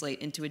translate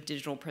into a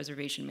digital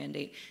preservation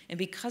mandate. And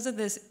because of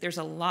this, there's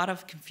a lot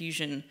of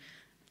confusion,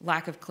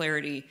 lack of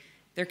clarity.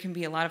 There can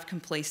be a lot of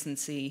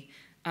complacency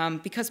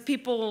because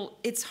people,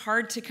 it's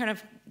hard to kind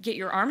of get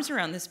your arms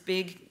around this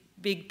big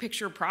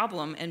picture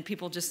problem, and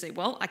people just say,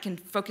 well, I can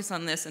focus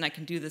on this and I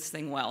can do this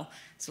thing well,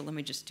 so let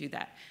me just do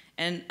that.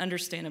 And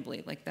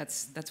understandably, like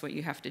that's what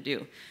you have to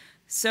do.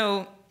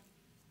 So,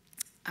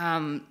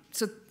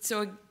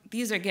 so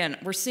these, again,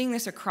 we're seeing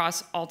this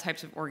across all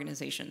types of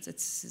organizations.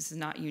 This is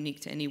not unique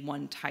to any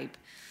one type.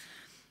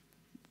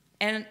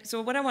 And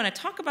so what I want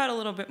to talk about a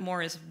little bit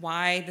more is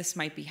why this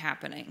might be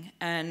happening.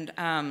 And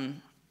I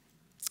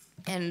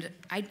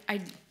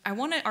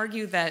want to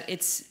argue that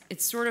it's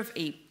sort of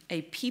a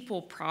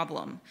people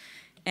problem.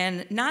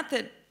 And not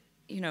that,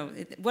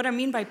 what I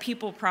mean by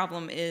people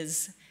problem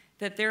is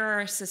that there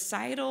are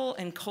societal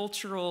and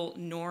cultural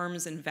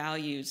norms and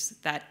values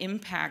that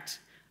impact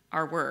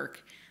our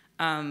work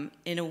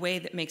in a way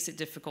that makes it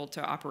difficult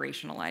to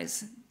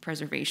operationalize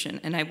preservation.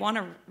 And I want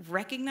to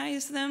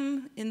recognize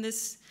them in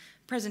this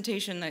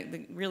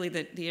presentation. Really,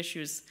 the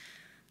issues,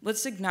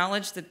 let's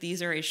acknowledge that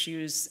these are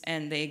issues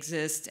and they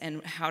exist,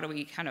 and how do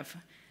we kind of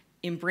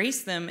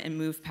embrace them and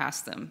move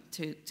past them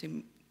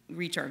to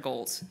reach our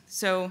goals.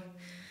 So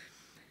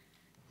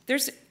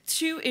there's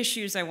two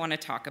issues I want to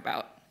talk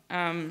about.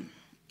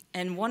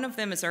 And one of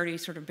them has already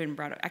sort of been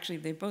brought up. Actually,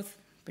 they've both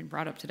been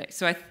brought up today.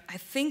 So I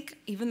think,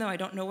 even though I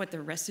don't know what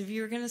the rest of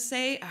you are going to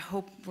say, I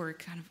hope we're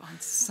kind of on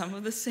some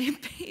of the same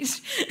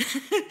page.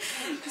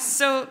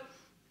 So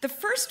the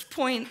first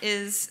point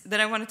that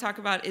I want to talk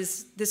about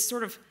is this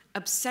sort of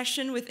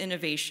obsession with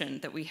innovation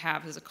that we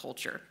have as a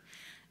culture,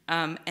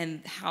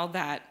 and how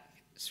that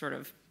sort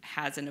of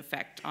has an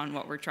effect on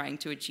what we're trying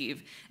to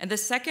achieve. And the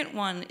second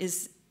one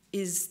is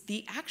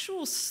the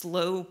actual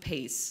slow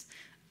pace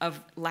of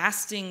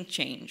lasting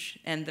change,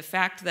 and the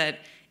fact that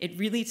it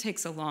really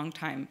takes a long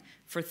time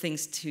for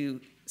things to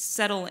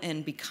settle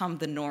and become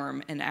the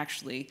norm, and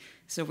actually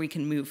so we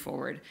can move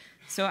forward.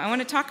 So I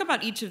want to talk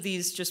about each of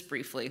these just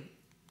briefly.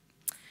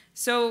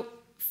 So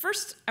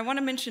first, I want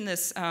to mention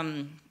this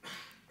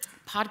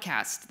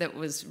podcast that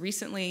was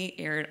recently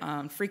aired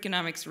on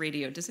Freakonomics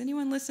Radio. Does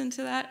anyone listen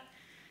to that?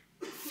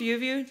 A few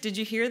of you? Did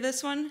you hear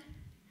this one?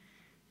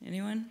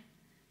 Anyone?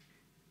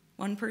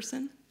 One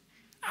person?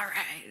 All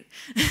right.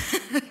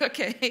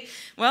 Okay.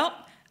 Well,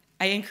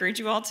 I encourage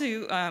you all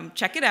to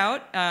check it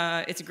out.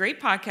 It's a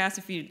great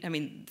podcast.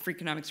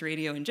 Freakonomics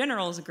Radio in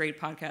general is a great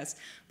podcast.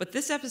 But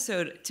this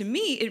episode, to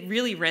me, it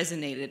really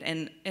resonated.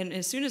 And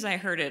as soon as I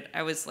heard it,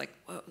 I was like,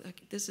 whoa,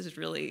 this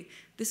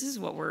is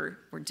what we're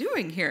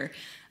doing here.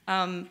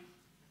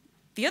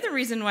 The other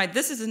reason why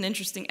this is an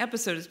interesting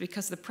episode is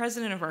because the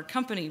president of our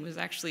company was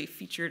actually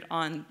featured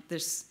on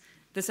this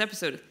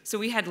episode. So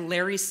we had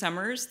Larry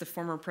Summers, the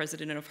former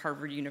president of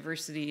Harvard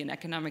University and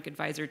economic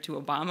advisor to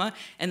Obama,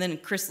 and then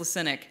Chris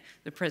Lasinik,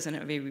 the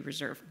president of AB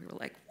Reserve. We were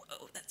like,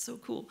 whoa, that's so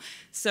cool.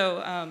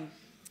 So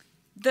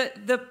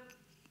the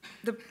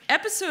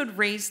episode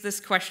raised this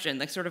question.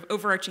 The sort of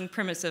overarching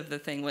premise of the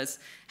thing was,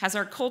 has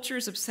our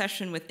culture's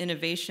obsession with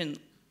innovation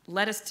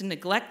led us to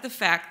neglect the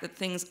fact that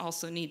things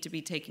also need to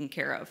be taken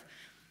care of?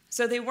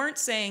 So they weren't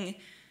saying,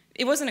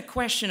 it wasn't a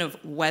question of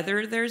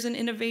whether there's an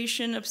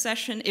innovation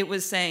obsession. It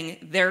was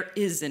saying there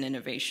is an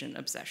innovation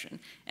obsession.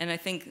 And I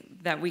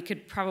think that we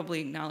could probably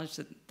acknowledge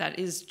that that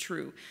is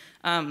true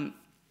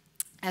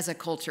as a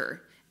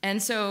culture.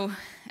 And so,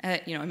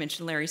 I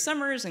mentioned Larry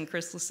Summers and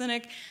Chris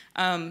Lasinik,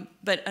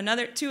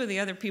 but two of the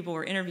other people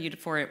were interviewed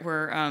for it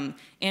were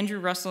Andrew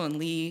Russell and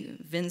Lee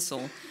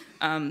Vinsel.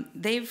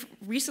 They've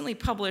recently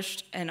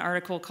published an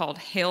article called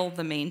Hail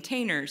the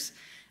Maintainers,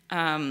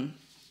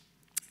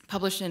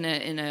 published in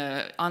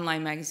an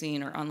online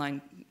magazine or online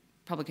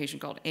publication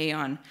called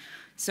Aeon.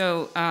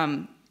 So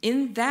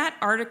in that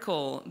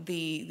article,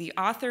 the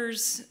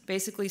authors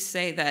basically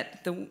say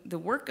that the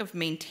work of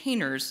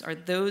maintainers are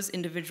those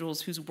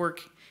individuals whose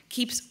work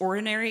keeps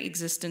ordinary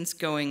existence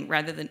going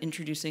rather than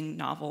introducing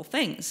novel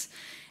things.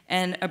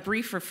 And a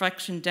brief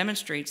reflection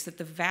demonstrates that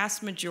the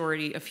vast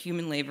majority of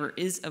human labor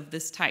is of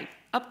this type,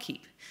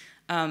 upkeep.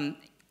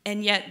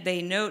 And yet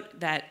they note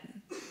that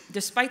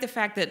despite the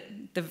fact that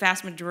the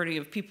vast majority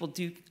of people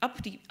do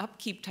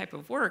upkeep type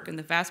of work and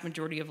the vast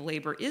majority of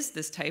labor is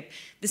this type,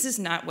 this is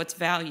not what's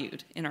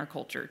valued in our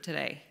culture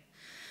today.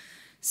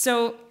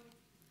 So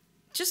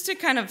just to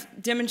kind of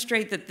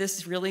demonstrate that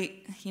this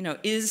really,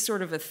 is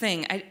sort of a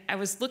thing, I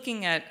was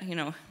looking at,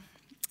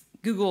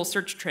 Google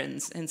search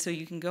trends. And so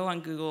you can go on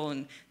Google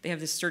and they have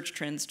this search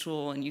trends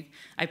tool, and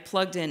I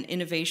plugged in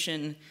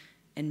innovation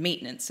and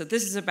maintenance. So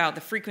this is about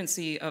the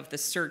frequency of the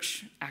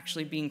search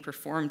actually being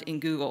performed in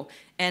Google.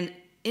 And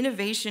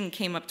innovation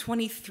came up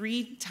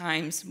 23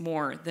 times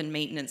more than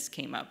maintenance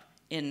came up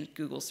in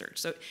Google search.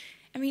 So,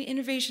 I mean,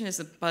 innovation is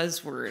a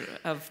buzzword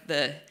of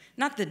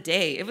not the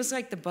day, it was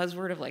like the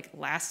buzzword of like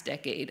last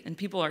decade. And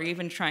people are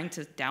even trying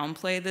to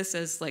downplay this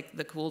as like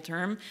the cool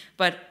term.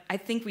 But I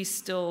think we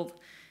still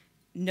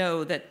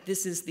know that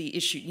this is the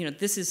issue.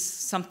 This is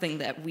something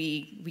that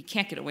we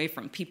can't get away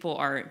from. People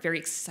are very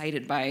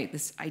excited by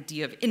this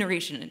idea of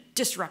iteration and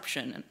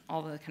disruption and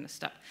all that kind of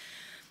stuff.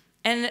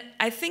 And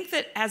I think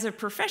that as a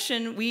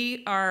profession,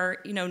 we are,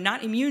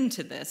 not immune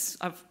to this.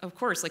 Of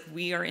course, like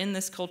we are in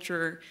this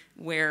culture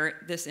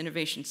where this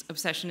innovation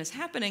obsession is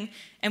happening,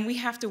 and we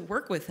have to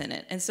work within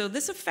it. And so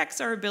this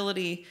affects our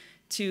ability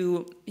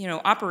to,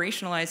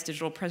 operationalize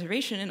digital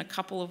preservation in a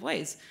couple of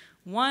ways.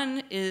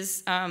 One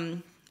is,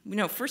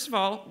 first of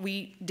all,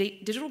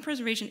 digital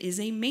preservation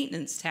is a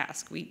maintenance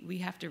task. We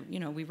have to,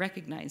 we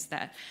recognize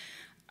that.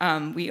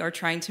 We are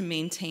trying to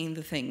maintain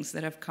the things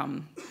that have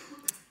come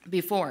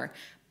before.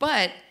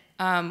 But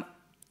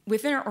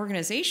within our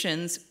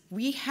organizations,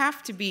 we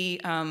have to be,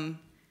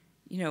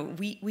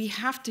 we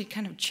have to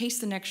kind of chase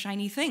the next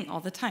shiny thing all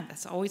the time.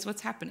 That's always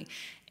what's happening.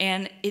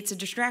 And it's a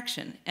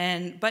distraction.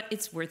 But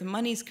it's where the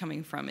money's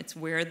coming from. It's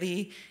where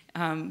the,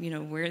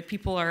 where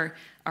people are,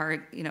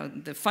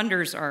 the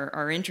funders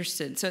are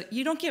interested. So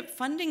you don't get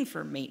funding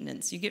for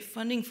maintenance. You get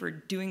funding for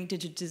doing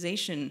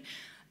digitization,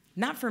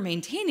 not for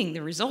maintaining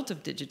the result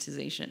of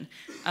digitization.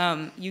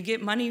 You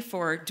get money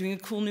for doing a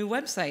cool new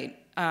website,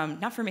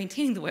 not for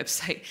maintaining the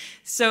website.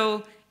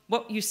 So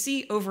what you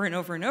see over and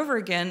over and over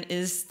again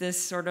is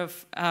this sort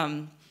of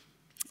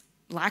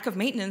lack of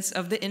maintenance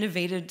of the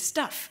innovative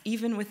stuff,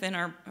 even within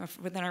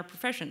our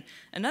profession.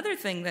 Another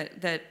thing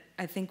that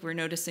I think we're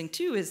noticing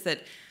too is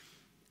that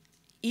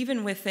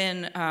even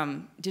within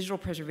digital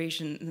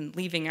preservation, and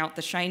leaving out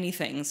the shiny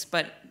things,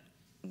 but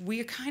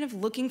we're kind of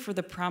looking for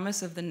the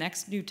promise of the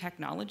next new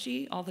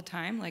technology all the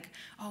time. Like,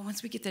 oh,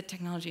 once we get that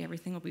technology,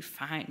 everything will be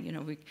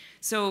fine.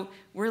 So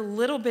we're a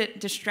little bit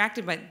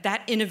distracted by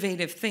that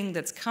innovative thing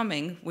that's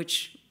coming,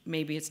 which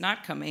maybe it's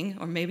not coming,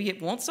 or maybe it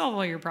won't solve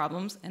all your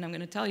problems, and I'm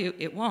going to tell you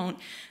it won't,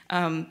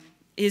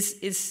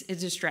 is a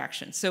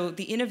distraction. So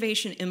the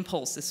innovation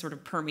impulse is sort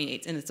of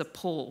permeates, and it's a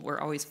pull we're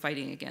always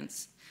fighting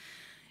against.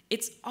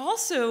 It's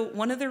also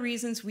one of the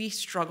reasons we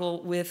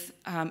struggle with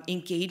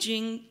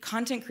engaging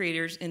content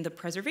creators in the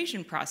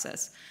preservation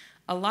process.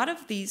 A lot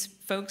of these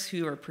folks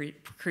who are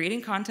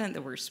creating content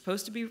that we're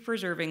supposed to be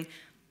preserving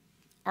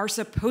are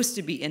supposed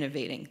to be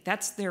innovating.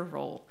 That's their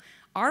role.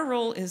 Our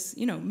role is,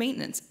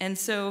 maintenance. And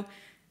so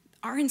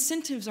our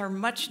incentives are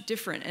much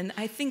different. And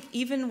I think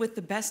even with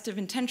the best of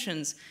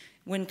intentions,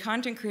 when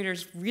content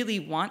creators really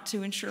want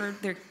to ensure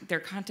their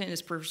content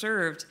is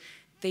preserved,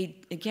 they,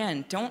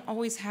 again, don't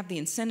always have the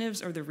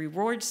incentives or the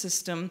reward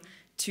system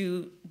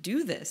to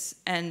do this.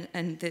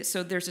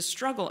 So there's a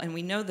struggle, and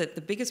we know that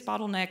the biggest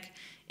bottleneck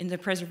in the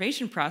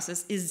preservation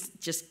process is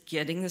just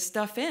getting the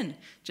stuff in,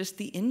 just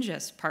the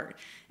ingest part.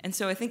 And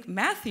so I think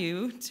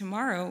Matthew,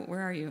 tomorrow,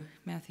 where are you,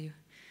 Matthew?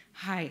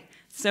 Hi.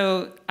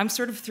 So I'm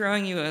sort of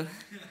throwing you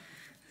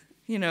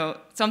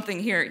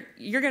something here.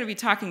 You're going to be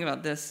talking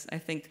about this, I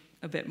think,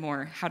 a bit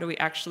more. How do we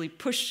actually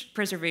push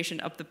preservation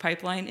up the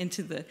pipeline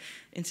into the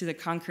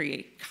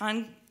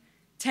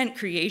content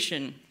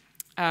creation?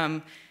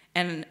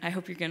 And I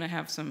hope you're going to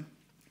have some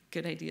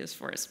good ideas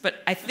for us.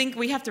 But I think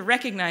we have to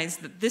recognize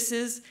that this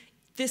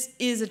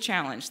is a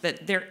challenge,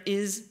 that there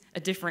is a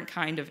different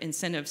kind of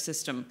incentive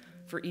system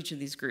for each of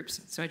these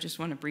groups. So I just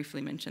want to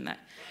briefly mention that.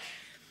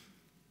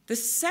 The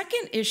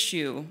second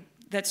issue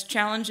that's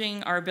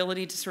challenging our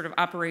ability to sort of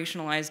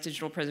operationalize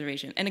digital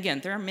preservation, and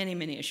again, there are many,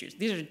 many issues.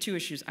 These are the two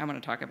issues I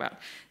want to talk about.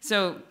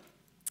 So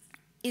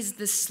is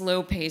the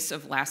slow pace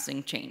of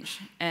lasting change.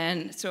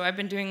 And so I've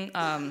been doing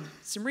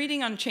some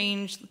reading on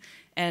change,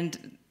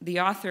 and the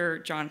author,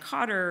 John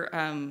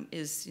Cotter,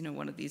 is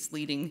one of these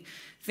leading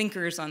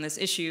thinkers on this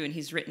issue, and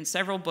he's written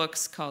several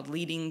books called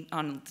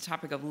on the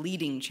topic of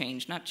leading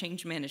change, not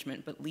change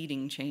management, but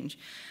leading change.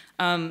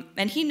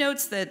 And he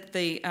notes that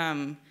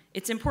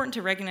it's important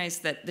to recognize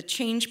that the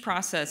change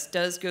process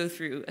does go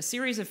through a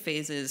series of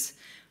phases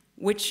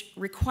which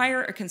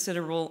require a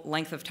considerable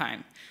length of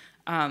time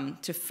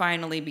to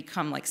finally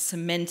become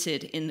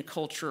cemented in the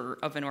culture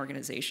of an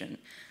organization.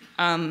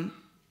 And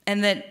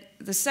that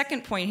the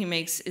second point he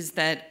makes is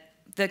that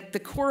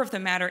the core of the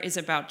matter is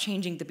about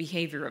changing the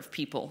behavior of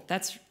people.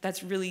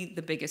 That's really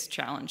the biggest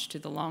challenge to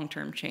the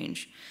long-term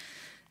change.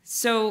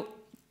 So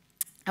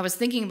I was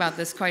thinking about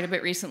this quite a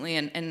bit recently,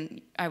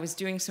 and I was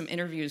doing some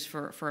interviews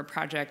for a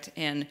project,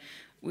 and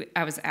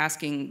I was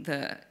asking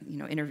the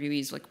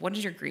interviewees, like, what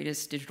is your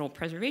greatest digital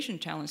preservation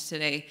challenge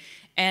today?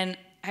 And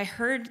I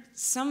heard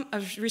some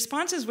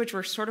responses which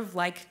were sort of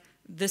like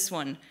this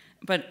one,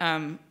 but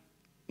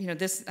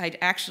this, I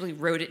actually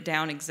wrote it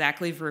down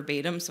exactly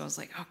verbatim, so I was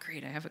like, oh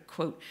great, I have a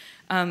quote.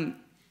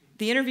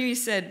 The interviewee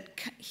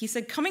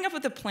said, coming up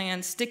with a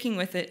plan, sticking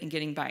with it, and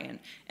getting buy-in.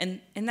 And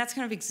that's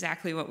kind of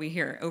exactly what we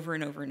hear over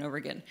and over and over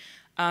again.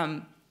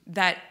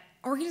 That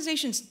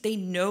organizations, they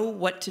know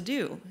what to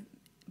do,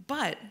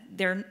 but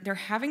they're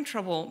having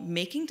trouble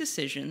making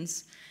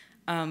decisions,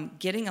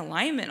 getting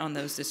alignment on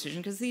those decisions,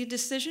 because the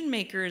decision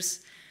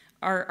makers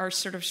are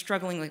sort of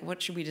struggling, like,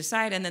 what should we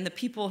decide? And then the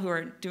people who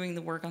are doing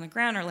the work on the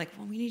ground are like,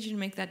 well, we need you to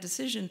make that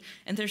decision.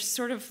 And there's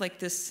sort of like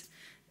this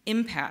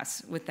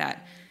impasse with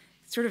that.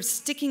 Sort of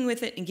sticking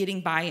with it and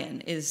getting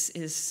buy-in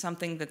is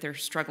something that they're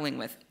struggling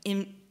with,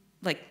 in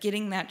like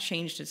getting that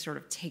change to sort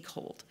of take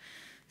hold.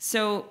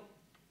 So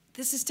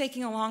this is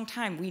taking a long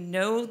time. We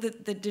know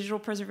that the digital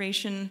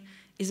preservation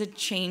is a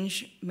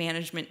change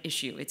management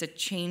issue. It's a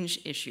change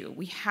issue.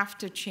 We have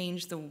to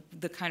change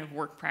the kind of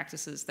work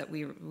practices that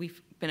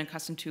we've been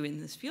accustomed to in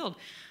this field,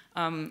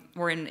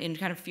 or in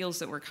kind of fields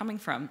that we're coming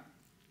from.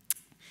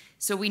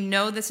 So we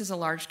know this is a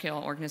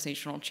large-scale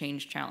organizational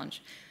change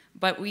challenge,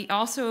 but we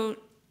also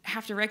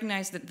have to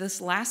recognize that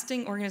this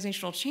lasting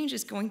organizational change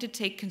is going to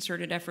take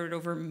concerted effort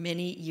over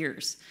many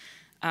years.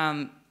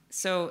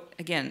 So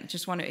again,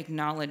 just want to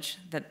acknowledge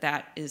that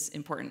that is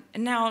important.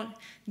 And now,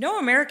 no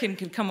American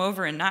could come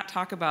over and not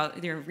talk about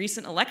their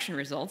recent election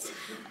results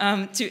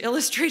to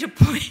illustrate a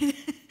point.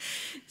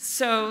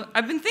 So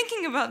I've been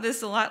thinking about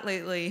this a lot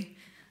lately.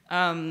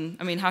 I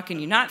mean, how can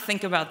you not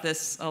think about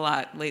this a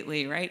lot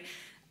lately, right?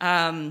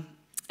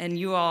 And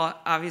you all,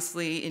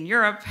 obviously, in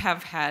Europe,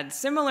 have had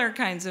similar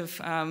kinds of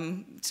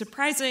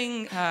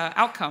surprising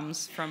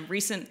outcomes from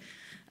recent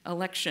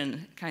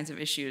election kinds of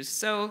issues.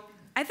 So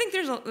I think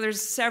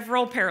there's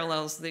several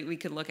parallels that we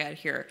could look at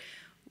here.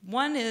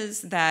 One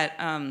is that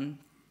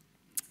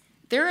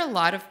there are a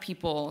lot of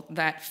people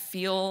that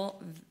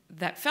felt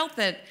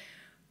that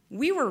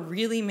we were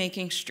really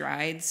making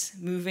strides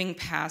moving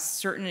past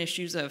certain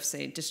issues of,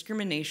 say,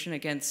 discrimination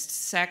against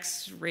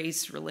sex,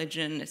 race,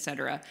 religion, et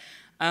cetera.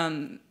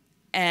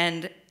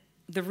 And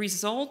the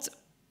result,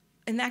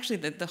 and actually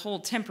the whole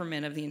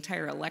temperament of the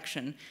entire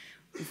election,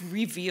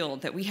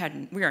 revealed that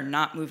we are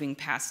not moving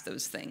past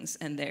those things,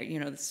 and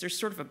there's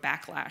sort of a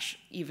backlash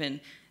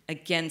even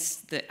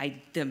against the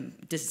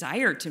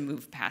desire to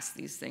move past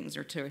these things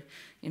or to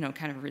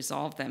kind of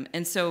resolve them.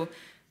 And so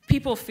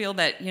people feel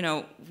that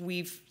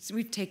we've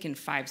taken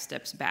 5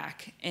 steps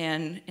back,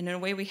 and in a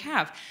way we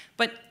have,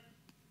 but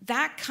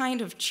that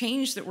kind of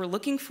change that we're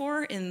looking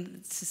for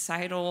in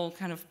societal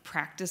kind of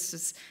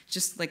practices,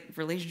 just like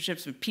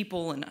relationships with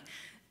people, and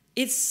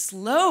it's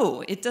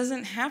slow. It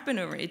doesn't happen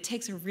overnight. It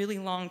takes a really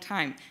long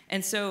time.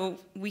 And so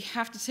we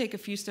have to take a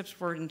few steps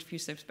forward and a few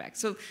steps back.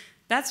 So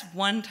that's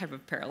one type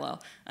of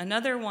parallel.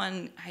 Another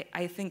one,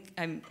 I think,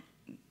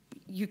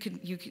 you could,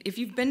 if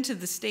you've been to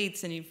the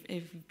States and if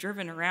you've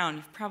driven around,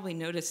 you've probably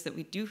noticed that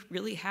we do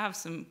really have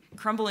some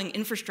crumbling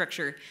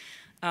infrastructure.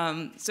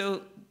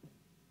 So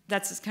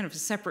that's kind of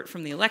separate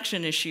from the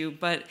election issue,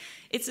 but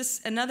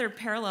it's another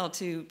parallel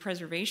to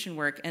preservation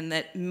work, and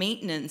that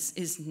maintenance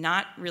is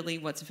not really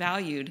what's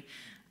valued.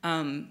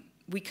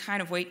 We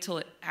kind of wait till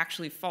it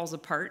actually falls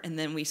apart, and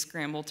then we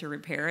scramble to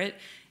repair it.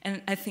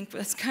 And I think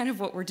that's kind of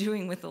what we're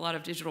doing with a lot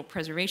of digital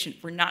preservation.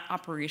 We're not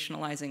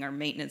operationalizing our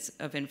maintenance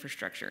of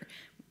infrastructure.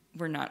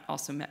 We're not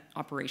also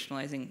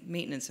operationalizing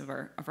maintenance of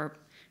our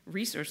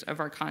resource, of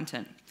our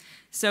content.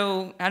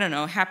 So, I don't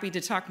know, happy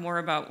to talk more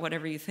about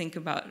whatever you think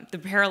about the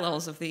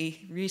parallels of the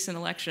recent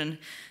election,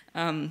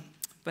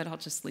 but I'll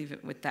just leave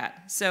it with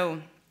that.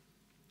 So,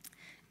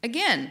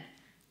 again,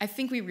 I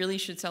think we really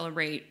should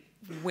celebrate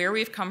where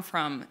we've come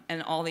from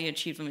and all the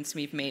achievements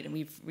we've made, and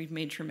we've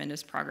made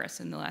tremendous progress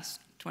in the last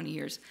 20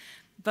 years.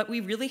 But we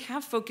really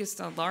have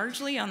focused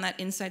largely on that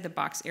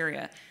inside-the-box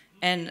area,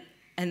 and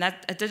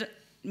that doesn't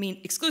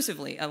mean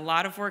exclusively. A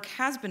lot of work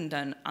has been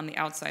done on the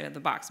outside of the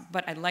box,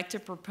 but I'd like to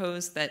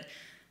propose that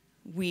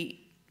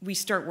we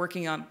start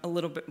working on a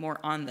little bit more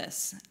on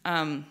this.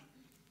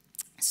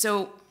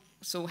 So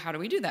how do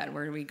we do that?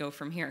 Where do we go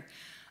from here?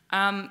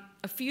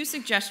 A few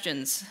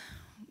suggestions,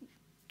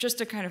 just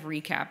to kind of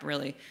recap,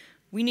 really.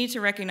 We need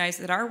to recognize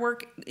that our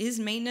work is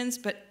maintenance,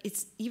 but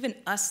it's even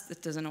us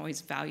that doesn't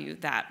always value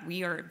that.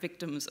 We are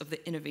victims of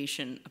the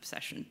innovation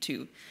obsession,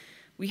 too.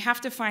 We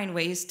have to find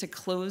ways to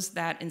close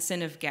that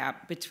incentive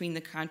gap between the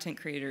content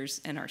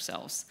creators and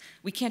ourselves.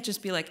 We can't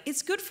just be like,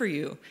 it's good for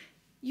you.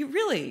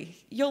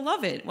 You'll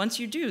love it. Once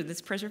you do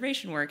this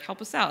preservation work,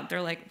 help us out.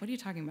 They're like, what are you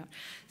talking about?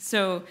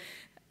 So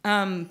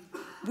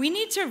we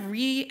need to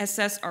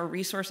reassess our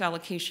resource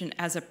allocation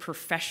as a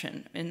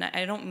profession. And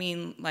I don't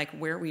mean like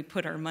where we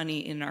put our money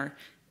in our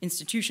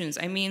institutions.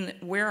 I mean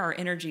where our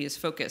energy is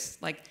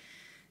focused. Like,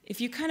 if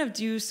you kind of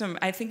do some,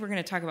 I think we're going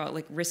to talk about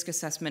like risk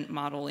assessment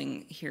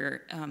modeling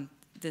here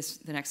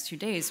the next 2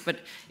 days, but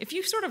if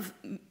you sort of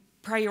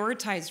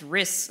prioritize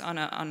risks on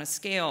a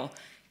scale,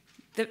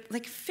 the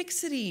like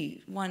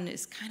fixity one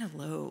is kind of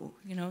low,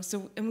 you know.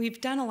 So, and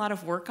we've done a lot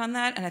of work on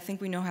that, and I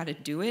think we know how to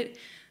do it.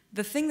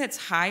 The thing that's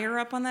higher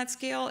up on that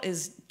scale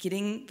is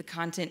getting the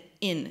content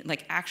in,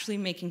 like actually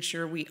making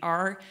sure we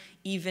are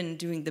even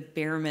doing the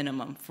bare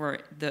minimum for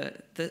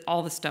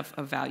all the stuff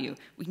of value.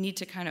 We need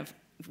to kind of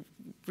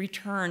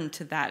return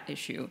to that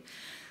issue.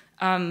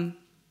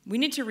 We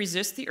need to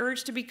resist the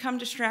urge to become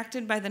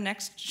distracted by the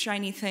next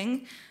shiny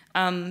thing,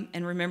 and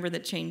remember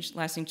that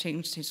lasting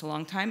change takes a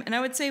long time. And I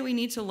would say we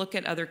need to look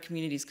at other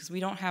communities because we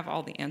don't have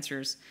all the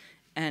answers,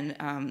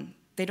 and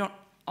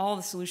all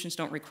the solutions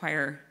don't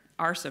require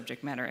our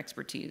subject matter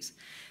expertise.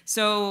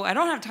 So I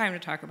don't have time to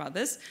talk about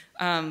this,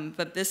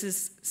 but this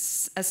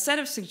is a set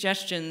of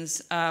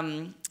suggestions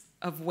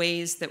of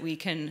ways that we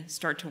can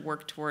start to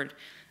work toward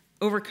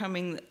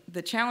overcoming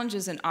the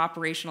challenges and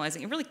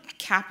operationalizing and really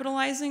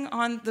capitalizing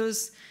on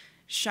those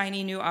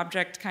shiny new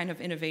object kind of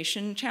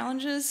innovation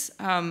challenges.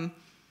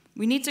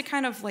 We need to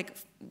kind of like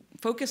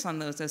focus on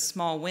those as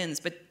small wins,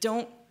 but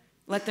don't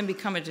let them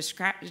become a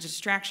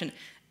distraction.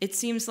 It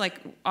seems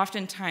like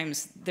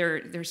oftentimes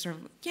they're sort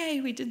of,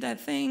 yay, we did that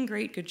thing,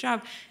 great, good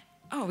job.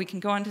 Oh, we can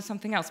go on to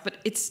something else.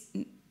 But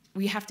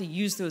we have to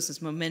use those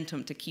as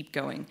momentum to keep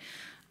going.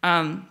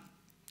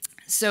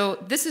 So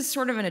this is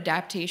sort of an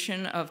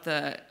adaptation of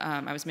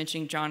I was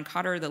mentioning John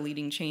Cotter, the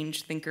leading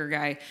change thinker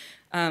guy.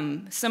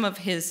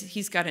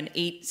 He's got an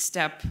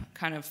 8-step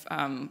kind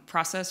of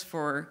process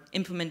for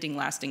implementing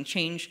lasting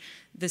change.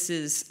 This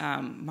is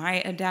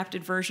my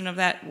adapted version of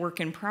that, work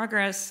in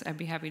progress. I'd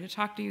be happy to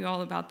talk to you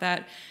all about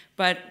that.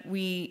 But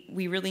we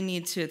really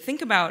need to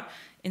think about,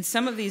 in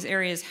some of these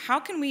areas, how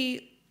can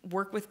we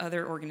work with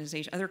other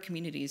organizations, other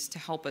communities to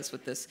help us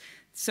with this.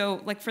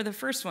 So like for the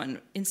first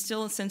one,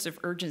 instill a sense of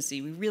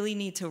urgency. We really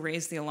need to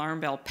raise the alarm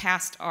bell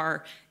past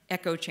our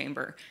echo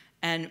chamber.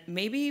 And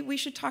maybe we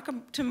should talk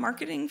to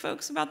marketing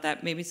folks about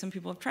that. Maybe some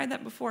people have tried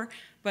that before,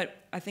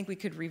 but I think we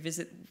could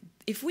revisit.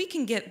 If we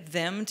can get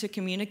them to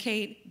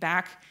communicate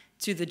back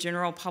to the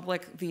general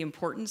public the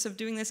importance of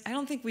doing this, I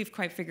don't think we've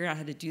quite figured out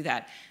how to do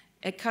that.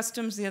 At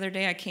Customs the other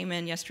day, I came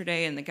in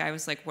yesterday, and the guy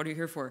was like, what are you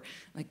here for?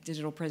 Like,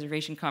 digital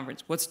preservation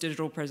conference. What's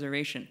digital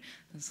preservation?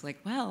 I was like,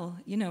 well,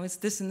 you know, it's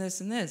this and this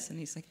and this. And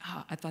he's like,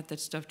 I thought that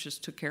stuff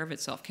just took care of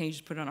itself. Can you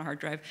just put it on a hard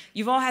drive?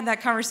 You've all had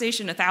that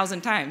conversation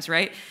 1,000 times,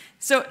 right?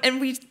 So,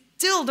 and we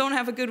still don't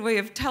have a good way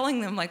of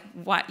telling them, like,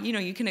 what, you know,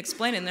 you can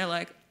explain it, and they're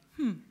like,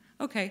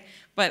 okay.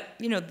 But,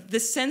 you know, the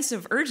sense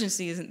of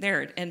urgency isn't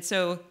there. And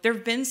so there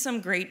have been some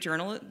great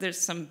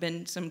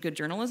been some good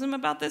journalism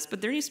about this,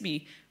 but there needs to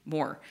be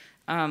more.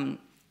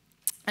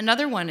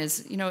 Another one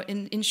is, you know,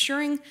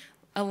 ensuring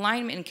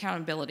alignment and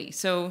accountability.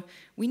 So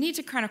we need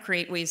to kind of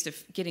create ways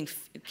of giving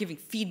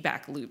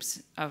feedback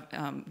loops of,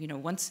 you know,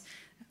 once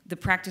the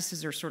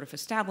practices are sort of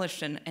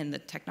established and the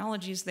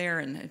technology is there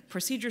and the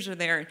procedures are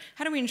there,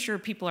 how do we ensure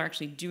people are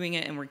actually doing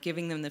it and we're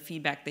giving them the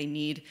feedback they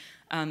need?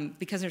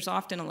 Because there's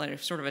often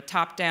sort of a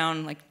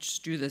top-down, like,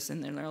 just do this,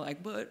 and then they're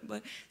like,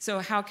 but. So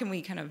how can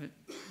we kind of,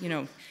 you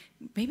know,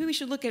 maybe we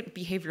should look at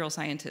behavioral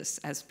scientists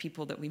as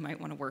people that we might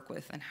want to work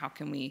with, and how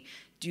can we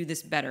do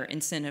this better,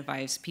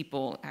 incentivize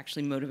people,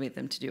 actually motivate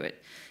them to do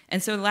it.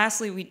 And so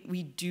lastly,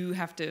 we do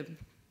have to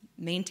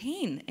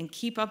maintain and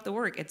keep up the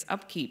work. It's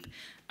upkeep.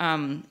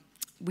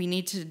 We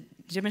need to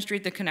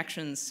demonstrate the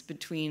connections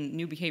between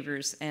new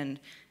behaviors and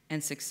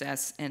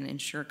success and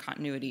ensure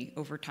continuity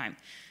over time.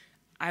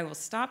 I will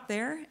stop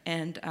there,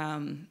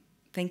 and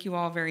thank you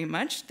all very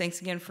much.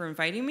 Thanks again for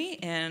inviting me,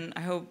 and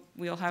I hope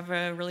we'll have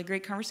a really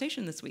great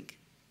conversation this week.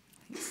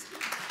 Thanks.